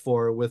look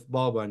for with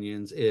bulb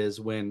onions is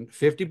when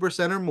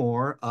 50% or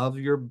more of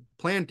your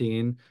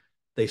planting,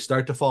 they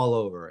start to fall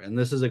over. And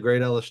this is a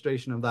great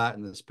illustration of that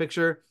in this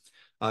picture.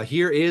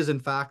 Here is, in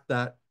fact,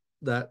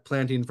 that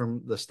planting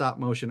from the stop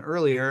motion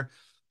earlier.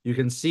 You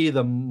can see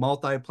the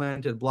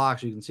multi-planted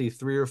blocks. You can see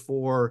 3 or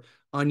 4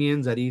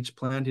 onions at each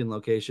planting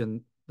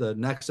location. The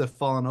necks have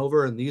fallen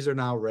over, and these are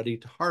now ready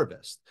to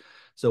harvest.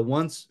 So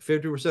once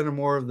 50% or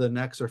more of the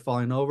necks are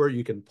falling over,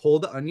 you can pull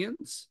the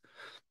onions.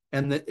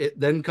 And it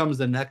then comes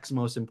the next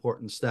most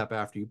important step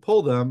after you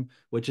pull them,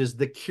 which is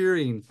the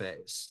curing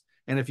phase.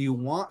 And if you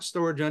want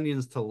storage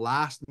onions to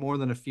last more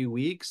than a few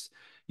weeks,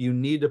 you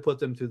need to put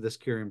them through this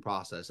curing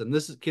process. And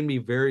this can be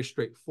very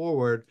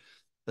straightforward,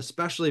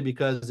 especially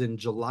because in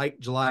July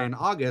and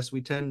August,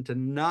 we tend to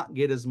not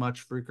get as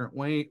much frequent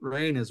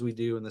rain as we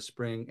do in the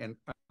spring and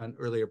an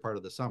earlier part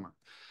of the summer.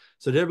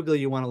 So typically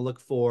you want to look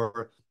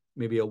for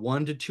maybe a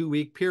 1 to 2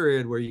 week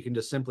period where you can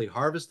just simply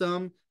harvest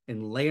them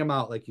and lay them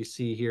out like you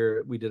see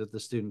here we did at the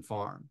student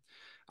farm.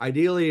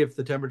 Ideally, if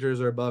the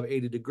temperatures are above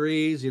 80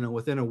 degrees,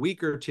 within a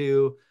week or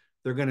two,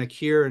 they're going to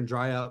cure and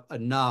dry up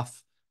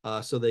enough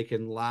so they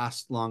can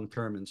last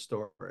long-term in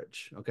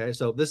storage. Okay,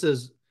 so this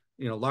is,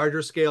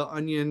 larger scale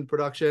onion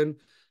production.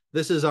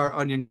 This is our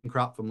onion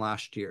crop from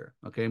last year.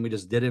 Okay, and we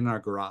just did it in our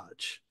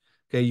garage.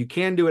 Okay, you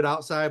can do it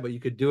outside, but you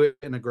could do it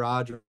in a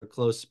garage or a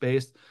closed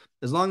space.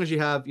 As long as you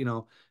have,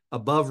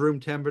 above room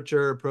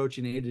temperature,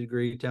 approaching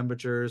 80-degree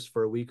temperatures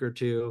for a week or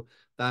two,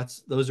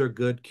 those are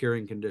good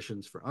curing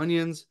conditions for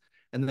onions.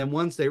 And then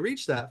once they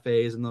reach that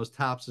phase and those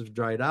tops have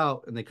dried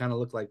out and they kind of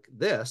look like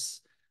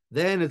this,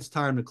 then it's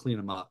time to clean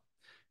them up.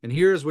 And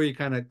here's where you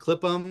kind of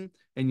clip them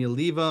and you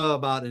leave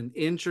about an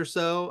inch or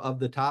so of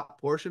the top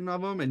portion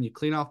of them and you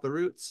clean off the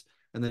roots,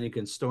 and then you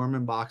can store them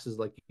in boxes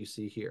like you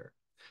see here.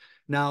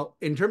 Now,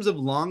 in terms of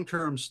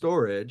long-term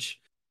storage,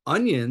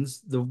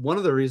 onions, one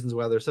of the reasons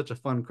why they're such a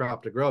fun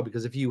crop to grow,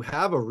 because if you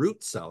have a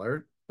root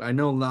cellar, I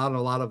know not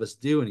a lot of us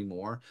do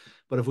anymore,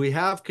 but if we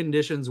have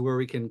conditions where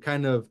we can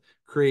kind of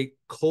create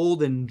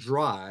cold and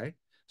dry,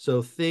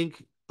 so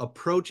think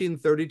approaching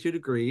 32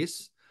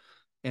 degrees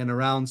and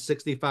around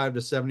 65 to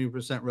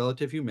 70%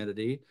 relative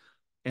humidity,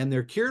 and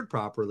they're cured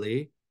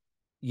properly,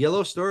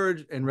 yellow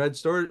storage and red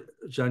storage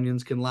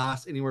onions can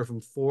last anywhere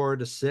from 4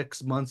 to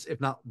 6 months,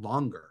 if not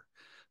longer.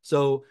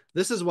 So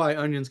this is why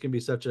onions can be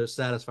such a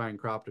satisfying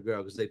crop to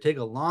grow, because they take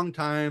a long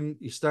time.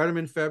 You start them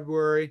in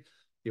February,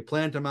 you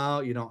plant them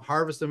out, you don't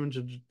harvest them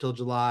until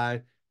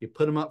July, you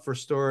put them up for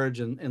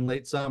storage in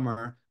late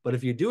summer. But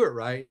if you do it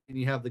right and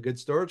you have the good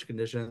storage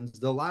conditions,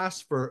 they'll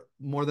last for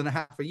more than a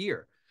half a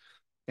year.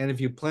 And if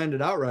you planned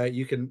it out right,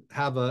 you can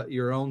have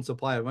your own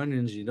supply of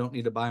onions. You don't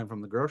need to buy them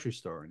from the grocery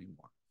store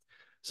anymore.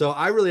 So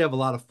I really have a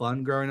lot of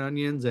fun growing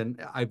onions,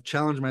 and I've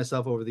challenged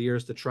myself over the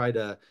years to try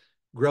to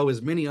grow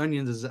as many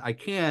onions as I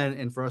can,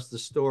 and for us to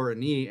store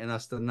and eat, and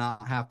us to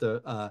not have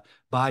to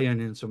buy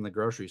onions from the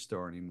grocery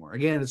store anymore.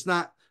 Again, it's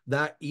not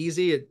that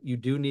easy. You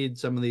do need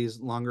some of these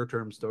longer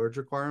term storage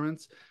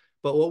requirements.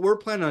 But what we're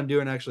planning on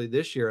doing actually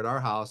this year at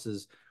our house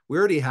is we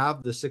already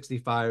have the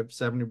 65,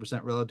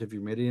 70% relative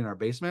humidity in our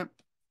basement.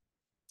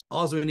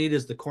 All we need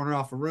is the corner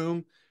off a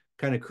room,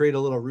 kind of create a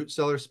little root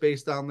cellar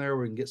space down there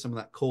where we can get some of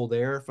that cold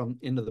air from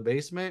into the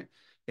basement.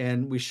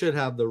 And we should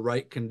have the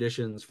right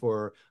conditions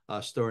for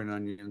storing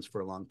onions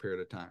for a long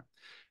period of time.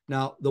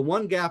 Now, the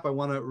one gap I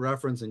want to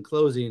reference in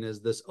closing is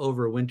this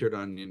overwintered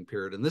onion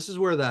period. And this is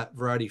where that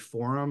variety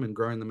forum and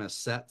growing them as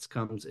sets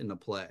comes into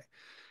play.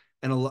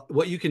 And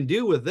what you can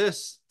do with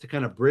this to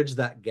kind of bridge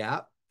that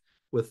gap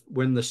with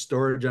when the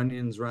storage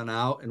onions run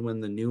out and when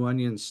the new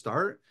onions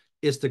start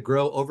is to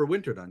grow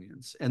overwintered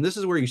onions. And this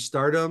is where you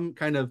start them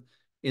kind of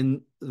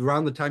in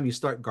around the time you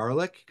start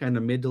garlic, kind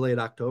of mid to late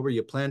October.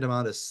 You plant them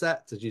out as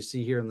sets, as you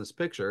see here in this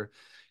picture.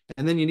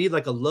 And then you need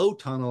like a low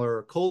tunnel or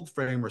a cold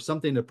frame or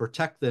something to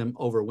protect them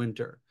over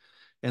winter.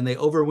 And they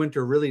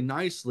overwinter really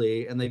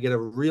nicely and they get a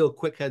real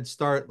quick head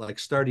start, like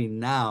starting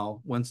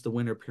now once the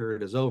winter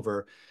period is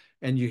over.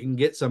 And you can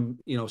get some,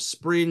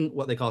 spring,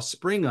 what they call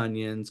spring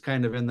onions,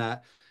 kind of in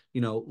that,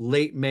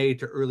 late May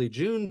to early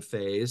June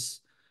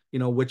phase,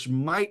 which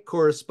might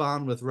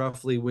correspond with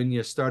roughly when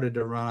you started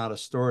to run out of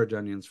storage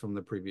onions from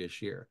the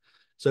previous year.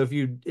 So if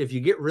you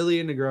get really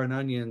into growing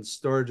onions,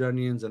 storage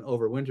onions, and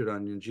overwintered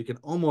onions, you can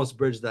almost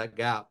bridge that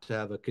gap to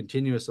have a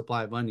continuous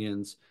supply of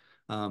onions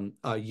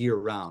year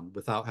round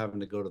without having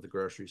to go to the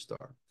grocery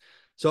store.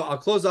 So I'll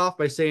close off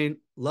by saying,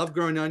 love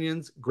growing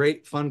onions,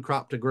 great fun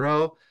crop to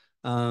grow.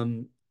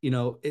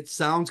 It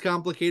sounds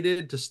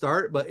complicated to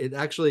start, but it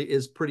actually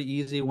is pretty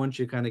easy once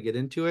you kind of get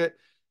into it.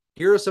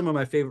 Here are some of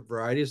my favorite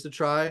varieties to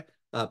try.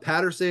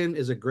 Patterson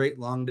is a great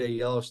long day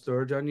yellow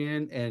storage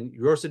onion, and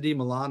Rosa di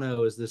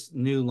Milano is this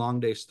new long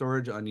day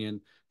storage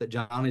onion that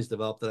Johnny's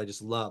developed that I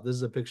just love. This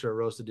is a picture of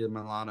Rosa di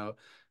Milano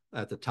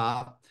at the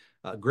top.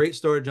 Great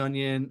storage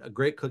onion, a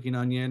great cooking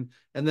onion.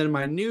 And then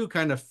my new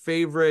kind of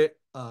favorite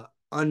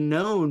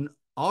unknown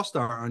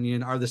all-star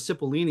onion are the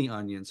Cipollini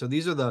onions. So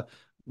these are the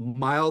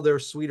milder,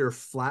 sweeter,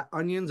 flat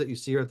onions that you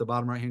see here at the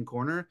bottom right-hand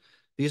corner.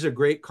 These are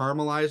great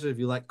caramelizers if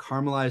you like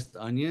caramelized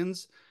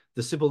onions.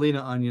 The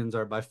Cipollina onions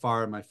are by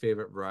far my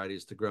favorite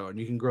varieties to grow, and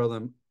you can grow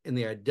them in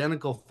the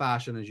identical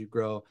fashion as you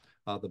grow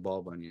the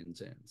bulb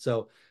onions in.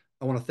 So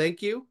I want to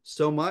thank you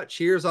so much.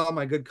 Here's all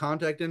my good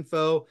contact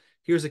info.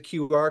 Here's a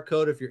QR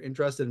code if you're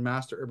interested in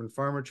Master Urban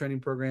Farmer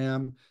Training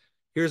Program.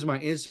 Here's my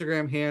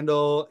Instagram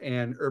handle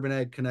and Urban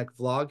Ag Connect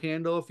vlog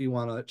handle if you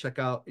want to check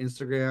out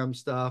Instagram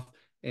stuff,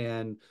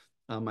 and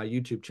my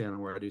YouTube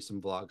channel where I do some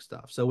vlog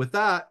stuff. So with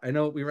that, I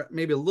know we were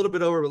maybe a little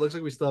bit over, but it looks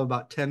like we still have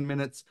about 10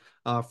 minutes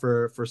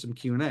for some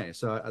Q&A.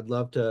 So I'd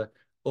love to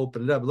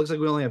open it up. It looks like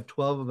we only have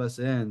 12 of us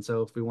in.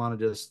 So if we want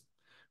to just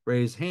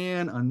raise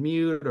hand,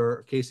 unmute,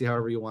 or Casey,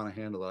 however you want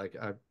to handle it,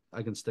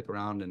 I can stick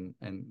around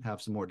and have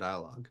some more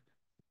dialogue.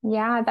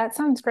 Yeah, that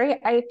sounds great.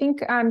 I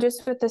think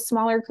just with the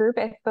smaller group,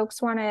 if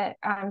folks want to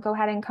go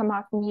ahead and come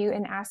off mute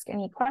and ask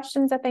any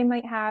questions that they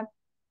might have,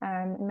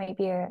 it might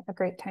be a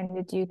great time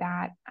to do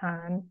that.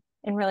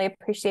 And really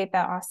appreciate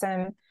that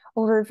awesome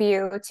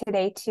overview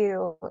today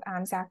too,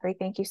 Zachary.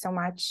 Thank you so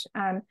much.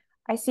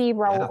 I see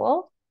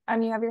Raul. Yeah.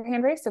 You have your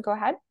hand raised, so go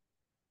ahead.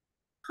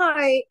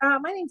 Hi,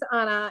 my name's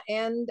Anna,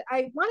 and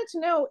I wanted to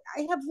know,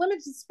 I have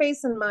limited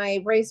space in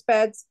my raised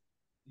beds.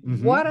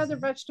 Mm-hmm. What other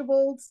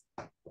vegetables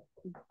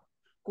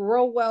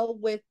grow well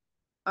with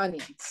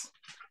onions?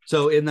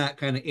 So in that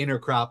kind of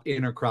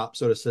intercrop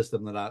sort of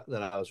system that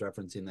I was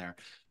referencing there.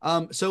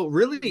 So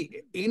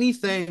really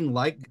anything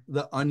like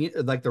the onion,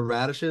 like the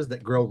radishes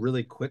that grow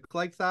really quick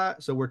like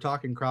that. So we're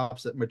talking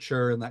crops that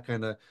mature in that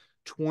kind of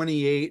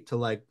 28 to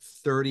like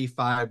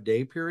 35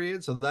 day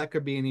period. So that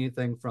could be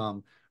anything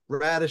from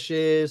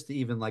radishes to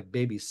even like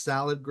baby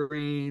salad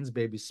greens,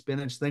 baby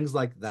spinach, things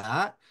like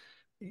that.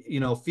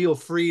 Feel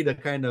free to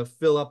kind of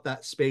fill up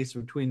that space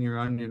between your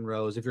onion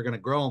rows. If you're going to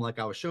grow them like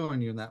I was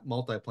showing you in that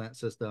multi-plant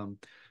system,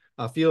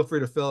 feel free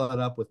to fill it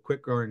up with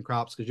quick growing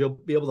crops because you'll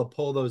be able to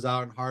pull those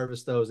out and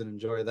harvest those and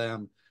enjoy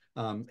them,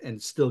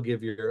 and still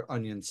give your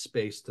onions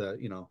space to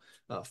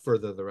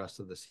further the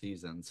rest of the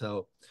season.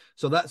 So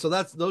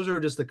that's those are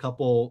just a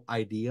couple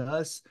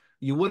ideas.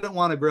 You wouldn't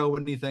want to grow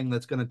anything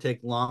that's going to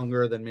take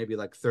longer than maybe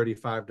like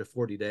 35 to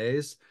 40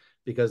 days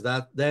because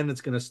then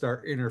it's going to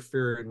start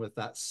interfering with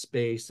that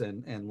space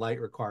and light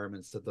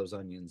requirements that those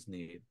onions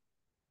need.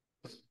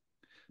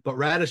 But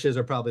radishes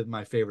are probably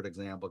my favorite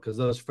example because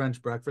those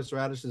French breakfast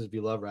radishes, if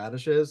you love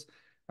radishes,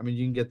 I mean,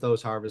 you can get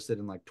those harvested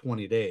in like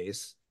 20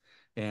 days.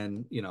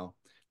 And,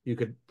 you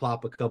could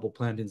plop a couple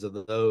plantings of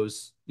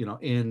those,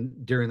 in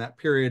during that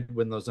period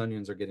when those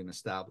onions are getting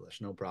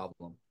established. No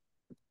problem.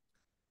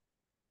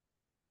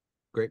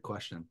 Great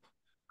question.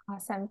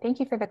 Awesome. Thank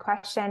you for the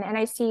question. And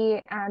I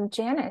see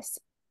Janice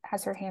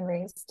has her hand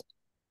raised.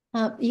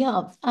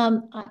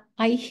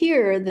 I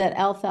hear that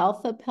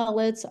alfalfa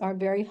pellets are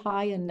very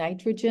high in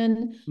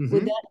nitrogen. Mm-hmm.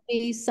 Would that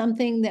be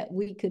something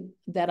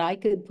that I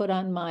could put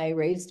on my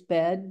raised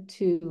bed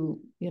to,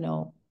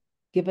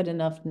 give it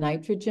enough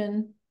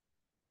nitrogen?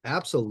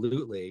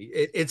 Absolutely.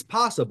 It's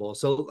possible.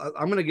 So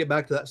I'm going to get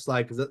back to that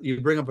slide because you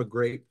bring up a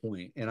great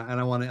point, and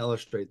I want to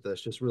illustrate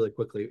this just really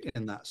quickly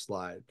in that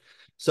slide.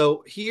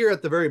 So here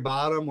at the very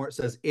bottom where it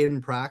says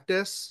in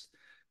practice,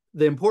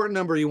 the important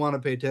number you want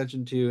to pay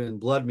attention to in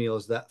blood meal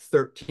is that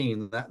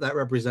 13. That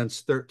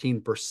represents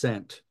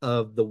 13%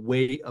 of the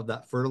weight of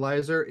that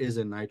fertilizer is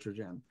in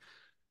nitrogen.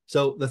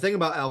 So the thing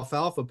about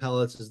alfalfa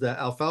pellets is that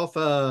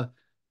alfalfa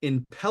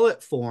in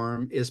pellet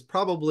form is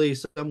probably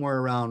somewhere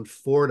around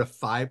 4 to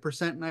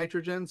 5%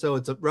 nitrogen. So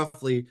it's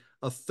roughly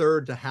a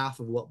third to half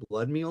of what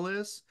blood meal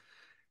is.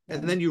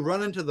 And then you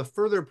run into the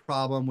further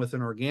problem with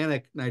an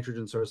organic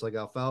nitrogen source like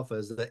alfalfa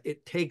is that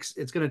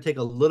it's going to take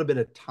a little bit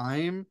of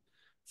time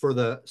for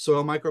the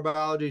soil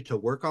microbiology to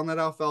work on that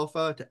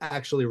alfalfa to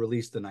actually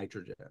release the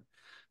nitrogen.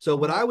 So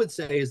what I would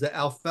say is that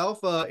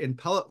alfalfa in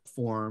pellet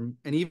form,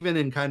 and even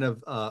in kind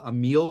of a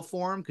meal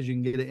form, because you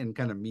can get it in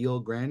kind of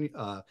meal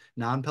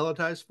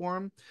non-pelletized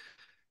form,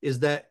 is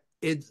that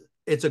it's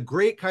a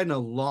great kind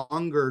of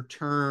longer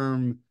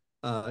term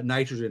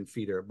nitrogen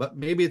feeder, but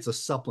maybe it's a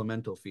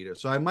supplemental feeder.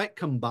 So I might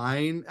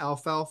combine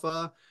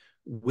alfalfa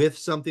with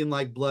something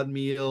like blood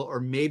meal, or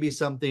maybe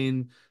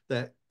something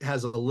that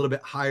has a little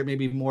bit higher,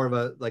 maybe more of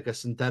a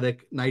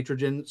synthetic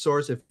nitrogen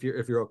source, if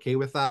you're okay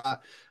with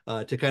that,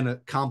 to kind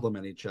of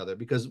complement each other.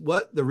 Because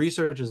what the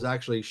research is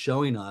actually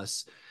showing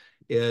us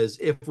is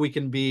if we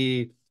can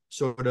be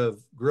sort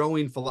of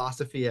growing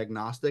philosophy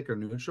agnostic or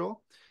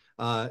neutral,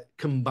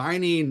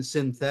 combining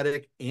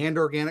synthetic and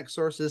organic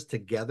sources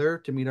together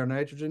to meet our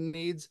nitrogen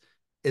needs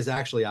is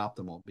actually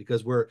optimal,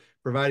 because we're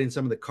providing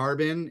some of the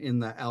carbon in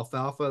the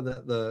alfalfa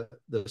that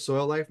the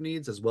soil life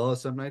needs, as well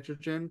as some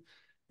nitrogen,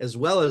 as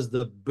well as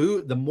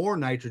the more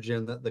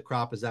nitrogen that the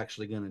crop is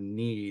actually going to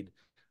need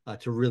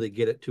to really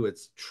get it to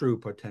its true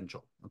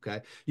potential.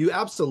 Okay, you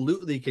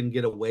absolutely can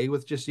get away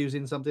with just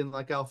using something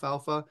like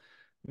alfalfa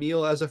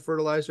meal as a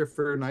fertilizer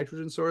for a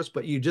nitrogen source,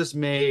 but you just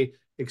may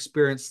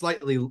experience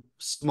slightly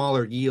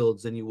smaller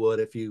yields than you would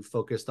if you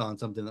focused on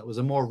something that was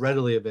a more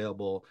readily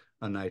available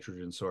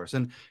nitrogen source.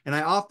 And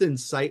I often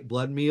cite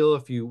blood meal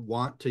if you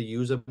want to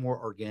use a more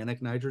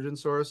organic nitrogen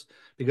source,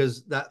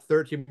 because that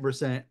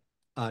 13%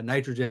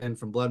 nitrogen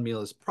from blood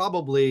meal is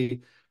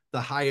probably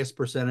the highest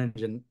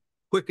percentage and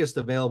quickest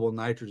available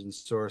nitrogen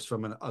source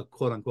from a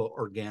quote unquote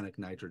organic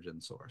nitrogen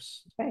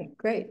source. Okay,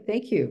 great.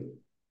 Thank you.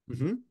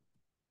 Mm-hmm.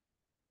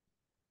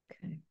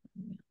 Okay.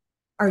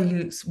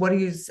 What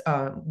is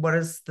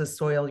the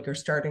soil you're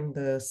starting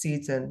the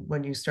seeds in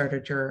when you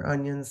started your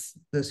onions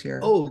this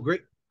year? Oh,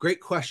 great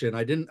question.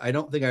 I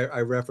don't think I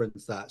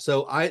referenced that.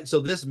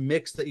 So this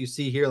mix that you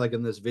see here, like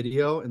in this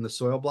video, in the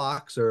soil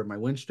blocks or my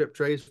wind strip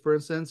trays, for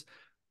instance,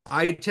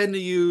 I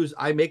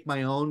make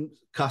my own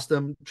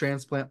custom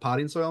transplant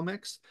potting soil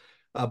mix.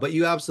 But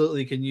you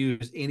absolutely can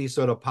use any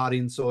sort of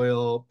potting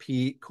soil,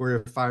 peat,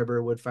 coir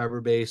fiber, wood fiber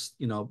based,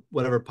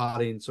 whatever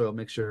potting soil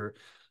mixture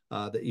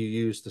that you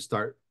use to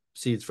start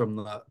seeds from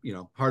the,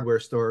 hardware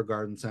store,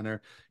 garden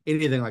center,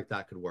 anything like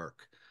that could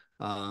work.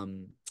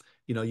 Um,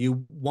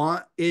 you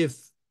want,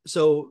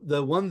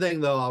 the one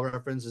thing though I'll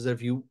reference is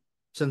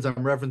since I'm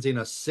referencing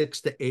a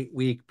 6 to 8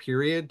 week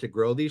period to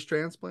grow these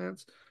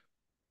transplants,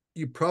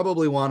 you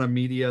probably want a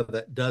media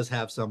that does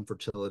have some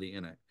fertility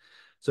in it.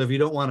 So if you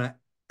don't want to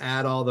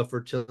add all the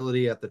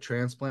fertility at the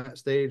transplant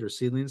stage or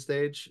seedling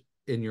stage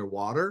in your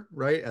water,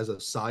 right, as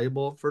a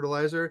soluble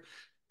fertilizer,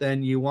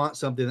 then you want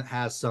something that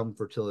has some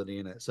fertility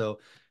in it. So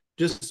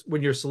just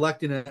when you're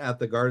selecting it at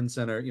the garden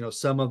center,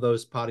 some of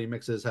those potting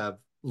mixes have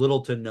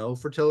little to no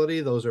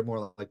fertility. Those are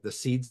more like the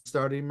seed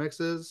starting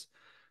mixes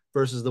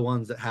versus the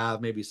ones that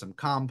have maybe some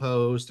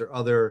compost or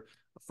other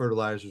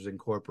fertilizers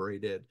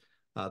incorporated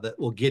that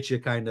will get you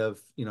kind of,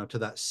 to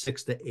that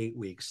 6 to 8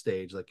 week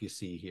stage like you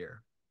see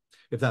here,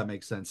 if that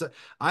makes sense.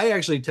 I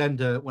actually tend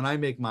to, when I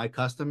make my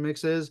custom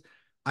mixes,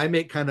 I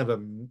make kind of a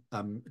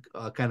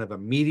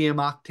medium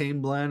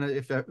octane blend,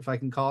 if I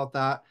can call it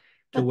that,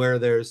 to where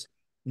there's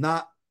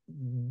not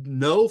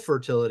no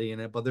fertility in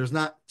it, but there's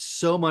not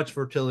so much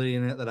fertility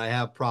in it that I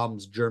have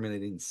problems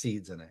germinating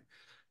seeds in it.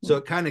 So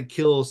it kind of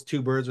kills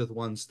two birds with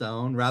one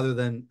stone, rather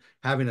than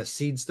having a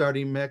seed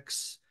starting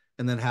mix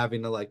and then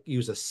having to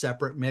use a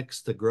separate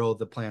mix to grow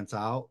the plants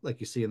out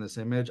like you see in this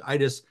image.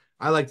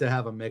 I like to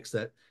have a mix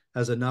that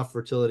has enough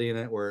fertility in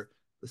it where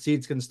the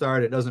seeds can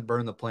start. It doesn't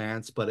burn the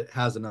plants, but it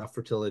has enough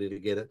fertility to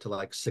get it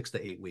to 6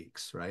 to 8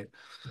 weeks, right?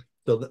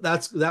 So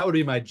that would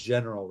be my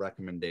general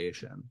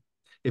recommendation.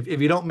 If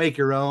you don't make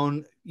your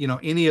own,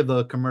 any of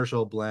the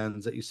commercial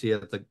blends that you see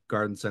at the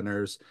garden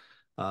centers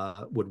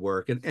would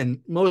work. And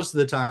most of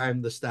the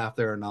time, the staff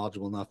there are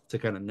knowledgeable enough to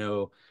kind of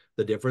know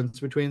the difference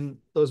between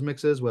those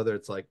mixes, whether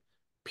it's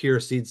pure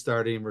seed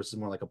starting versus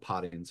more like a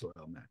potting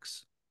soil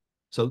mix.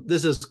 So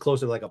this is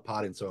closer to like a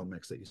potting soil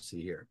mix that you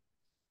see here.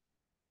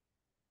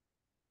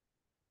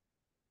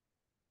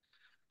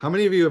 How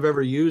many of you have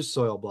ever used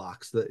soil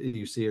blocks that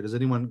you see here? Does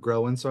anyone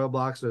grow in soil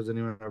blocks, or has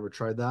anyone ever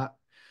tried that?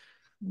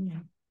 Yeah.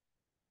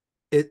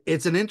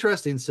 It's an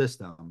interesting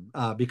system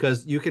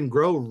because you can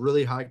grow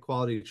really high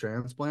quality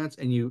transplants,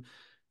 and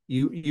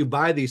you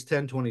buy these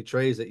 10-20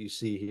 trays that you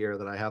see here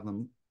that I have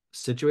them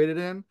situated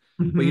in,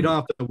 but you don't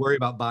have to worry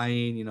about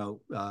buying,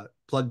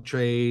 plug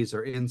trays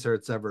or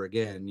inserts ever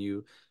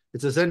again.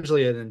 It's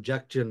essentially an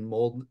injection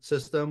mold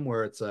system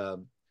where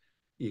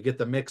you get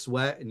the mix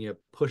wet and you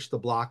push the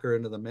blocker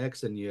into the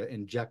mix and you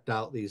inject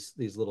out these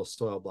little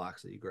soil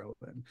blocks that you grow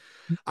in.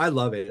 I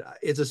love it.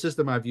 It's a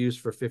system I've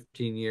used for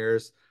 15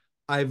 years.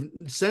 I've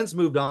since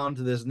moved on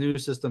to this new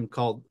system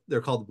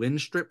they're called wind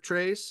strip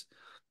trays.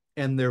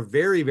 and they're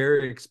very,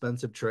 very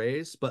expensive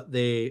trays, but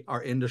they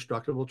are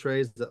indestructible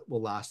trays that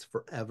will last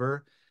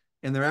forever.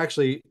 And they're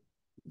actually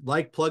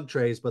like plug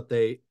trays, but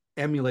they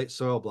emulate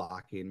soil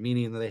blocking,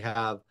 meaning that they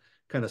have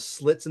kind of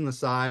slits in the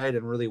side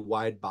and really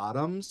wide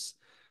bottoms,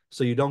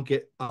 so you don't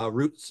get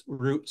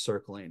root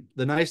circling.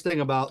 The nice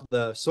thing about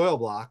the soil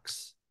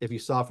blocks, if you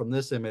saw from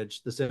this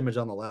image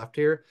on the left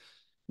here,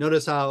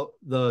 notice how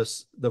the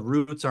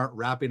roots aren't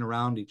wrapping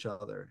around each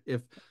other.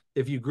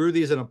 If you grew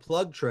these in a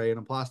plug tray, in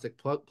a plastic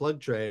plug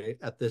tray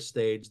at this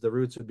stage, the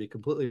roots would be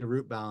completely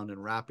root bound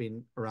and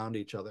wrapping around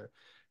each other.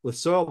 With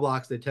soil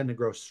blocks, they tend to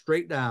grow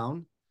straight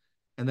down,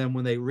 and then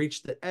when they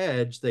reach the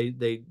edge,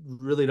 they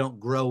really don't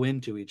grow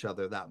into each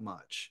other that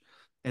much.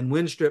 And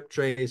wind strip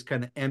trays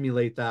kind of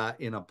emulate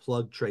that in a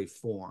plug tray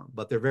form,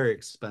 but they're very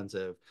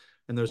expensive.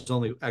 And there's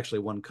only actually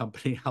one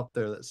company out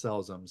there that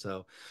sells them.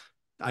 So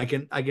I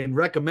can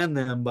recommend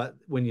them, but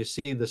when you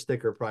see the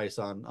sticker price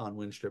on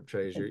wind strip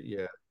trays,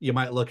 you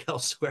might look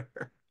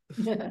elsewhere.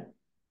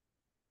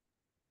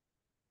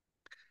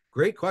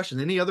 Great question.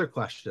 Any other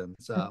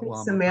questions?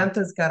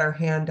 Samantha's got her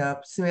hand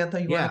up.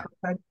 Samantha, you want to go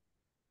ahead?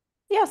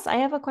 Yes, I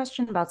have a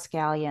question about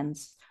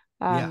scallions.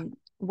 Yeah.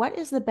 What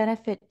is the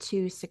benefit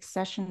to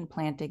succession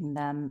planting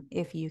them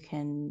if you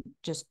can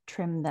just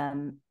trim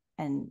them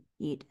and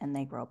eat and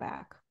they grow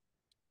back?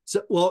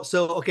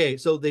 Okay,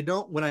 so they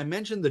don't, when I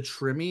mentioned the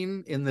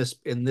trimming in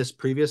this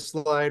previous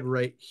slide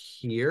right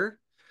here,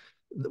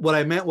 what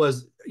I meant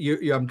was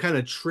I'm kind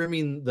of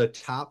trimming the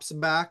tops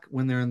back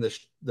when they're in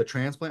the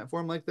transplant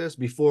form like this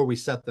before we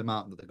set them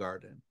out into the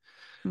garden.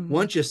 Mm-hmm.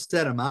 Once you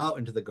set them out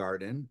into the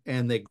garden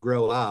and they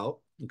grow out,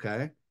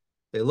 okay,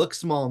 they look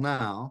small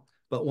now,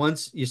 but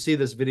once you see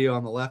this video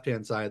on the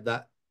left-hand side,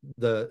 that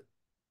the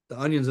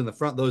onions in the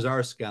front, those are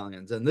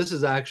scallions. And this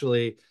is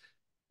actually,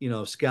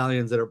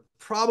 scallions that are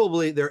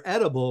they're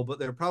edible, but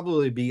they're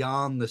probably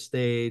beyond the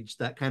stage,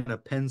 that kind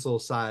of pencil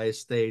size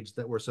stage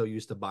that we're so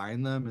used to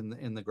buying them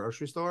in the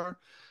grocery store.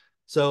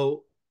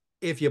 So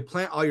if you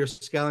plant all your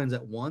scallions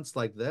at once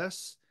like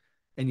this,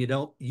 and you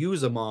don't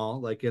use them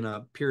all like in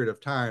a period of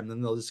time,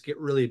 then they'll just get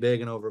really big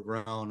and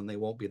overgrown, and they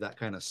won't be that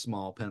kind of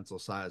small pencil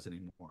size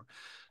anymore.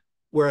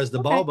 Whereas the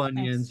bulb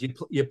onions,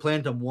 you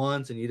plant them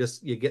once and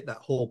you get that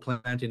whole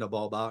planting to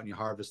bulb out and you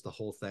harvest the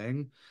whole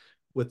thing.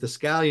 With the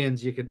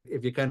scallions,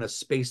 if you kind of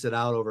space it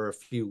out over a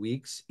few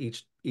weeks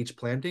each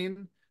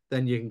planting,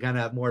 then you can kind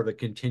of have more of a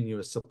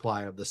continuous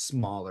supply of the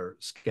smaller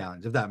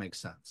scallions, if that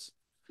makes sense.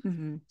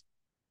 Mm-hmm.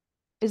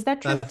 Is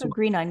that true for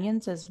green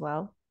onions as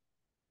well?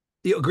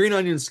 The green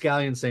onion,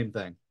 scallion, same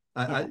thing.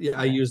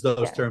 I use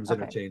those terms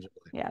interchangeably.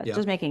 Yeah,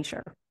 just making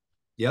sure.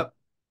 Yep.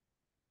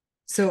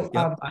 So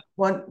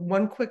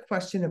one quick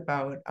question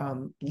about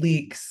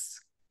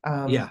leeks.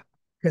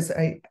 Because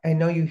I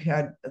know you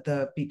had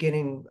the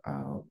beginning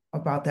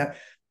about that.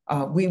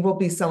 We will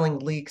be selling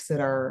leeks at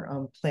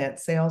our plant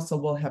sale, so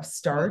we'll have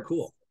starts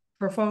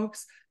for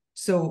folks.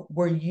 So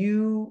were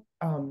you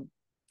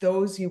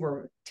those you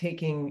were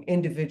taking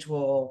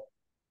individual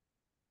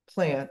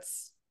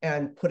plants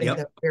and putting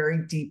them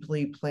very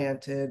deeply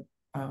planted?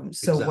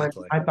 So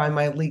exactly. When I buy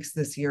my leeks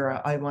this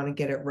year, I want to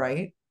get it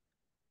right.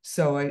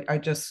 So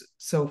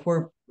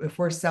if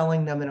we're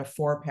selling them in a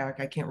 4-pack,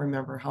 I can't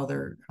remember how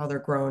they're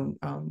grown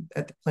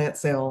at the plant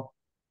sale.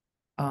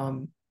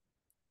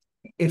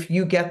 If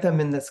you get them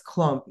in this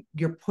clump,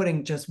 you're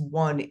putting just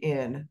one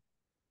in.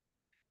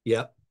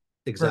 Yep,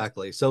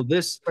 exactly. So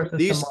these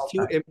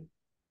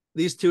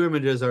two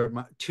images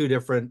are two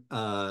different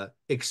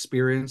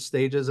experience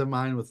stages of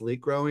mine with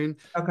leek growing.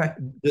 Okay.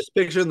 This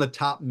picture in the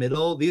top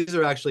middle, these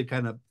are actually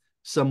kind of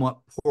somewhat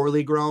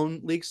poorly grown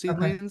leek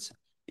seedlings. Okay.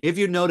 If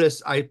you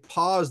notice, I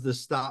paused the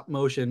stop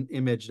motion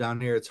image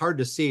down here. It's hard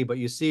to see, but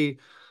you see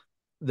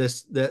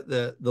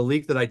the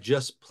leek that I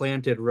just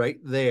planted right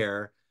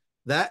there.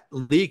 That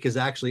leek is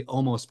actually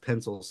almost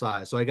pencil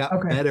size. So I got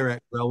better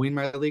at growing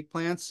my leek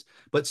plants,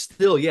 but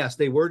still, yes,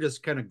 they were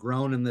just kind of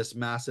grown in this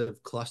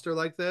massive cluster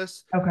like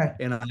this. Okay.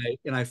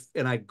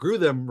 And I grew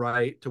them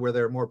right to where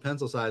they're more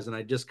pencil size, and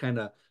I just kind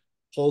of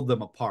pulled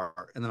them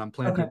apart. And then I'm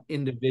planting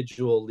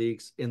individual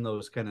leeks in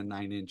those kind of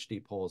 9-inch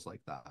deep holes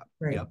like that.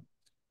 Great. Yep.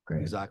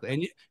 Great.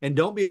 Exactly. And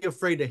don't be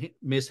afraid to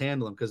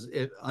mishandle them, because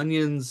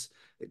onions,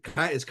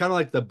 it's kind of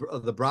like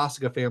the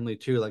brassica family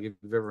too. Like if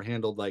you've ever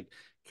handled like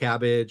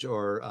cabbage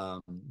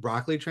or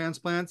broccoli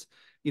transplants,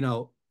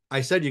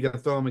 I said you got to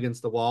throw them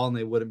against the wall and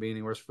they wouldn't be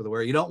any worse for the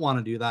wear. You don't want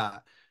to do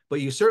that, but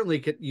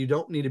you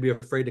don't need to be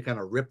afraid to kind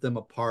of rip them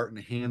apart and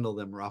handle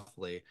them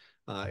roughly.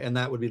 And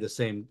that would be the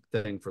same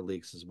thing for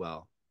leeks as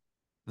well.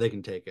 They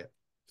can take it.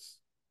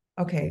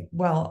 Okay,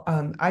 well,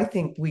 I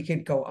think we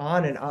could go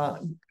on and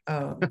on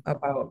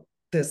about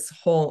this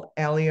whole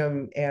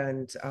allium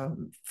and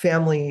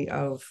family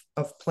of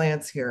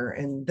plants here.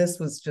 And this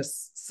was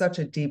just such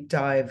a deep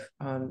dive.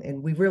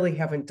 And we really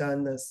haven't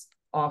done this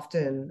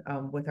often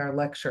with our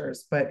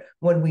lectures. But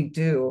when we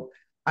do,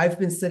 I've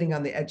been sitting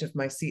on the edge of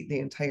my seat the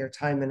entire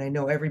time. And I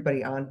know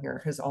everybody on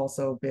here has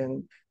also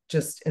been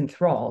just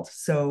enthralled.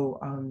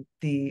 So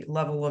the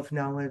level of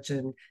knowledge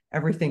and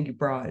everything you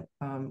brought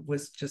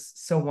was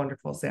just so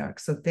wonderful, Zack.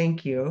 So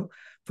thank you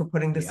for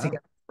putting this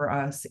together for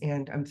us.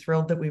 And I'm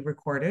thrilled that we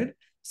recorded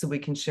so we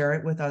can share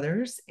it with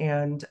others.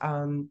 And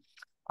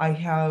I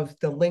have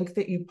the link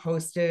that you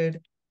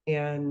posted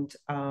and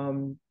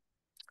from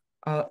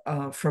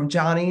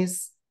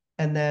Johnny's.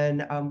 And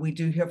then we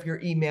do have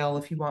your email.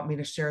 If you want me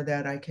to share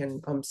that, I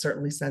can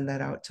certainly send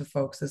that out to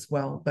folks as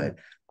well. But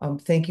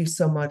thank you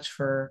so much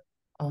for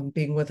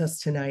being with us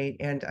tonight.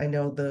 And I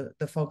know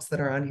the folks that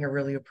are on here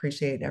really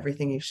appreciate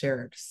everything you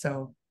shared.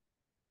 So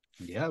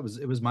yeah, it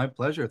was my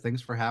pleasure.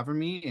 Thanks for having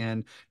me.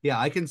 And yeah,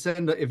 I can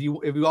send, if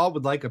you all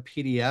would like a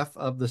PDF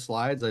of the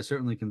slides, I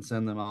certainly can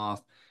send them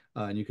off.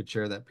 And you could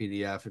share that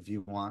PDF if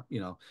you want. You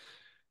know,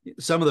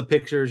 some of the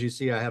pictures you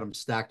see, I had them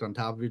stacked on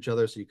top of each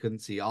other, so you couldn't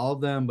see all of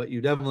them, but you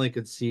definitely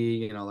could see,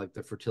 you know, like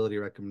the fertility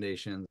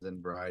recommendations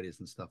and varieties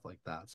and stuff like that.